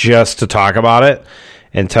there just to talk about it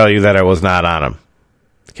and tell you that I was not on him.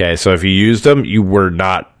 Okay, so if you used him, you were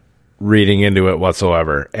not reading into it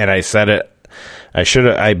whatsoever. And I said it.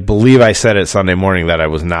 I believe I said it Sunday morning that I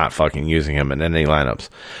was not fucking using him in any lineups.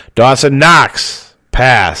 Dawson Knox,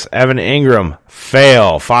 pass. Evan Ingram,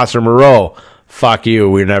 fail. Foster Moreau, fuck you.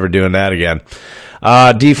 We're never doing that again.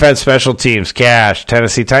 Defense, special teams, Cash.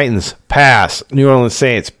 Tennessee Titans, pass. New Orleans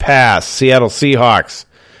Saints, pass. Seattle Seahawks,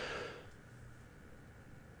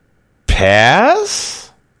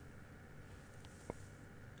 pass?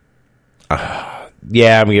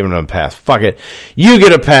 Yeah, I'm giving them a pass. Fuck it. You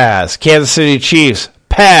get a pass. Kansas City Chiefs,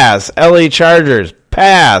 pass. LA Chargers,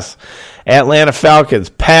 pass. Atlanta Falcons,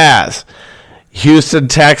 pass. Houston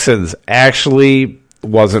Texans actually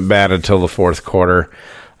wasn't bad until the fourth quarter,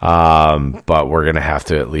 but we're going to have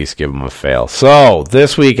to at least give them a fail. So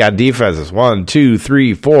this week on defenses, 1, 2,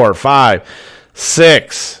 3, 4, 5,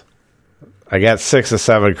 6. I got 6 of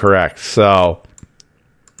 7 correct. So,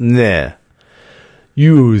 nah.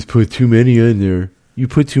 You always put too many in there. You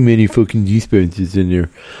put too many fucking defenses in there.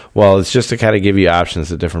 Well, it's just to kind of give you options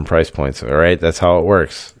at different price points, all right? That's how it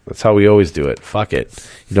works. That's how we always do it. Fuck it.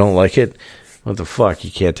 You don't like it? What the fuck?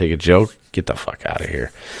 You can't take a joke? Get the fuck out of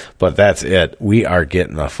here. But that's it. We are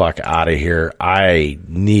getting the fuck out of here. I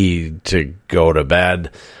need to go to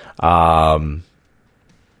bed. But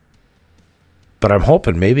I'm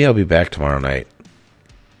hoping maybe I'll be back tomorrow night.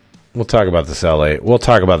 We'll talk about this LA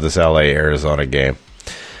Arizona game.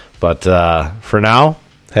 But for now,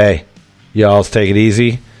 hey, y'all take it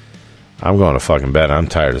easy. I'm going to fucking bed. I'm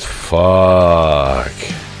tired as fuck.